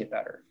that make it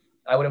better.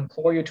 I would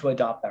implore you to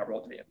adopt that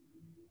worldview.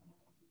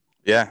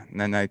 Yeah,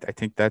 and I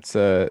think that's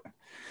a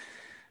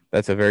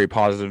very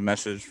positive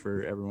message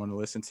for everyone to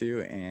listen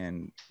to,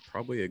 and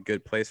probably a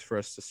good place for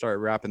us to start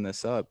wrapping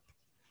this up.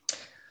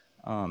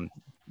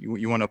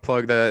 You want to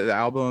plug the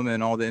album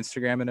and all the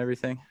Instagram and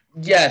everything?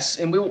 Yes,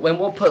 and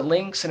we'll put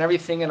links and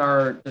everything in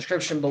our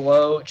description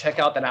below. Check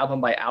out that album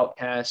by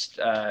Outkast.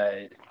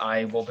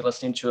 I will be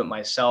listening to it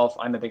myself.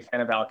 I'm a big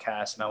fan of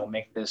Outkast, and I will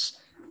make this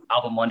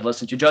album one to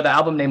listen to. Joe, the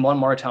album name one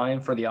more time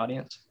for the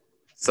audience.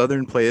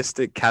 Southern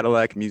Playistic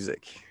Cadillac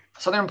Music.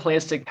 Southern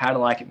Playistic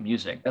Cadillac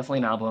Music. Definitely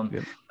an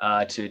album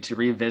to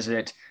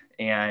revisit.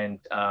 And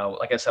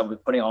like I said, we'll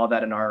be putting all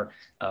that in our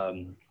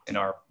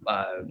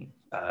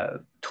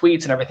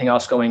tweets and everything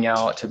else going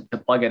out to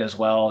plug it as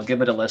well.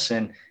 Give it a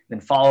listen. Then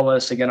follow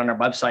us again on our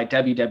website,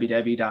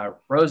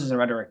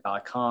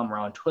 www.rosesandrhetoric.com. We're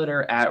on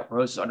Twitter at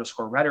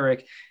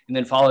roses_rhetoric. And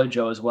then follow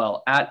Joe as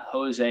well at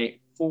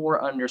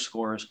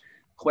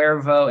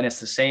Jose4_Cuervo. And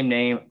it's the same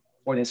name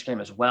for the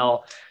Instagram as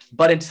well.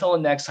 But until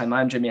next time,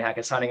 I'm Jimmy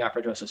Hackett signing off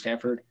for Joseph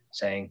Stanford,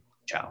 saying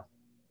ciao.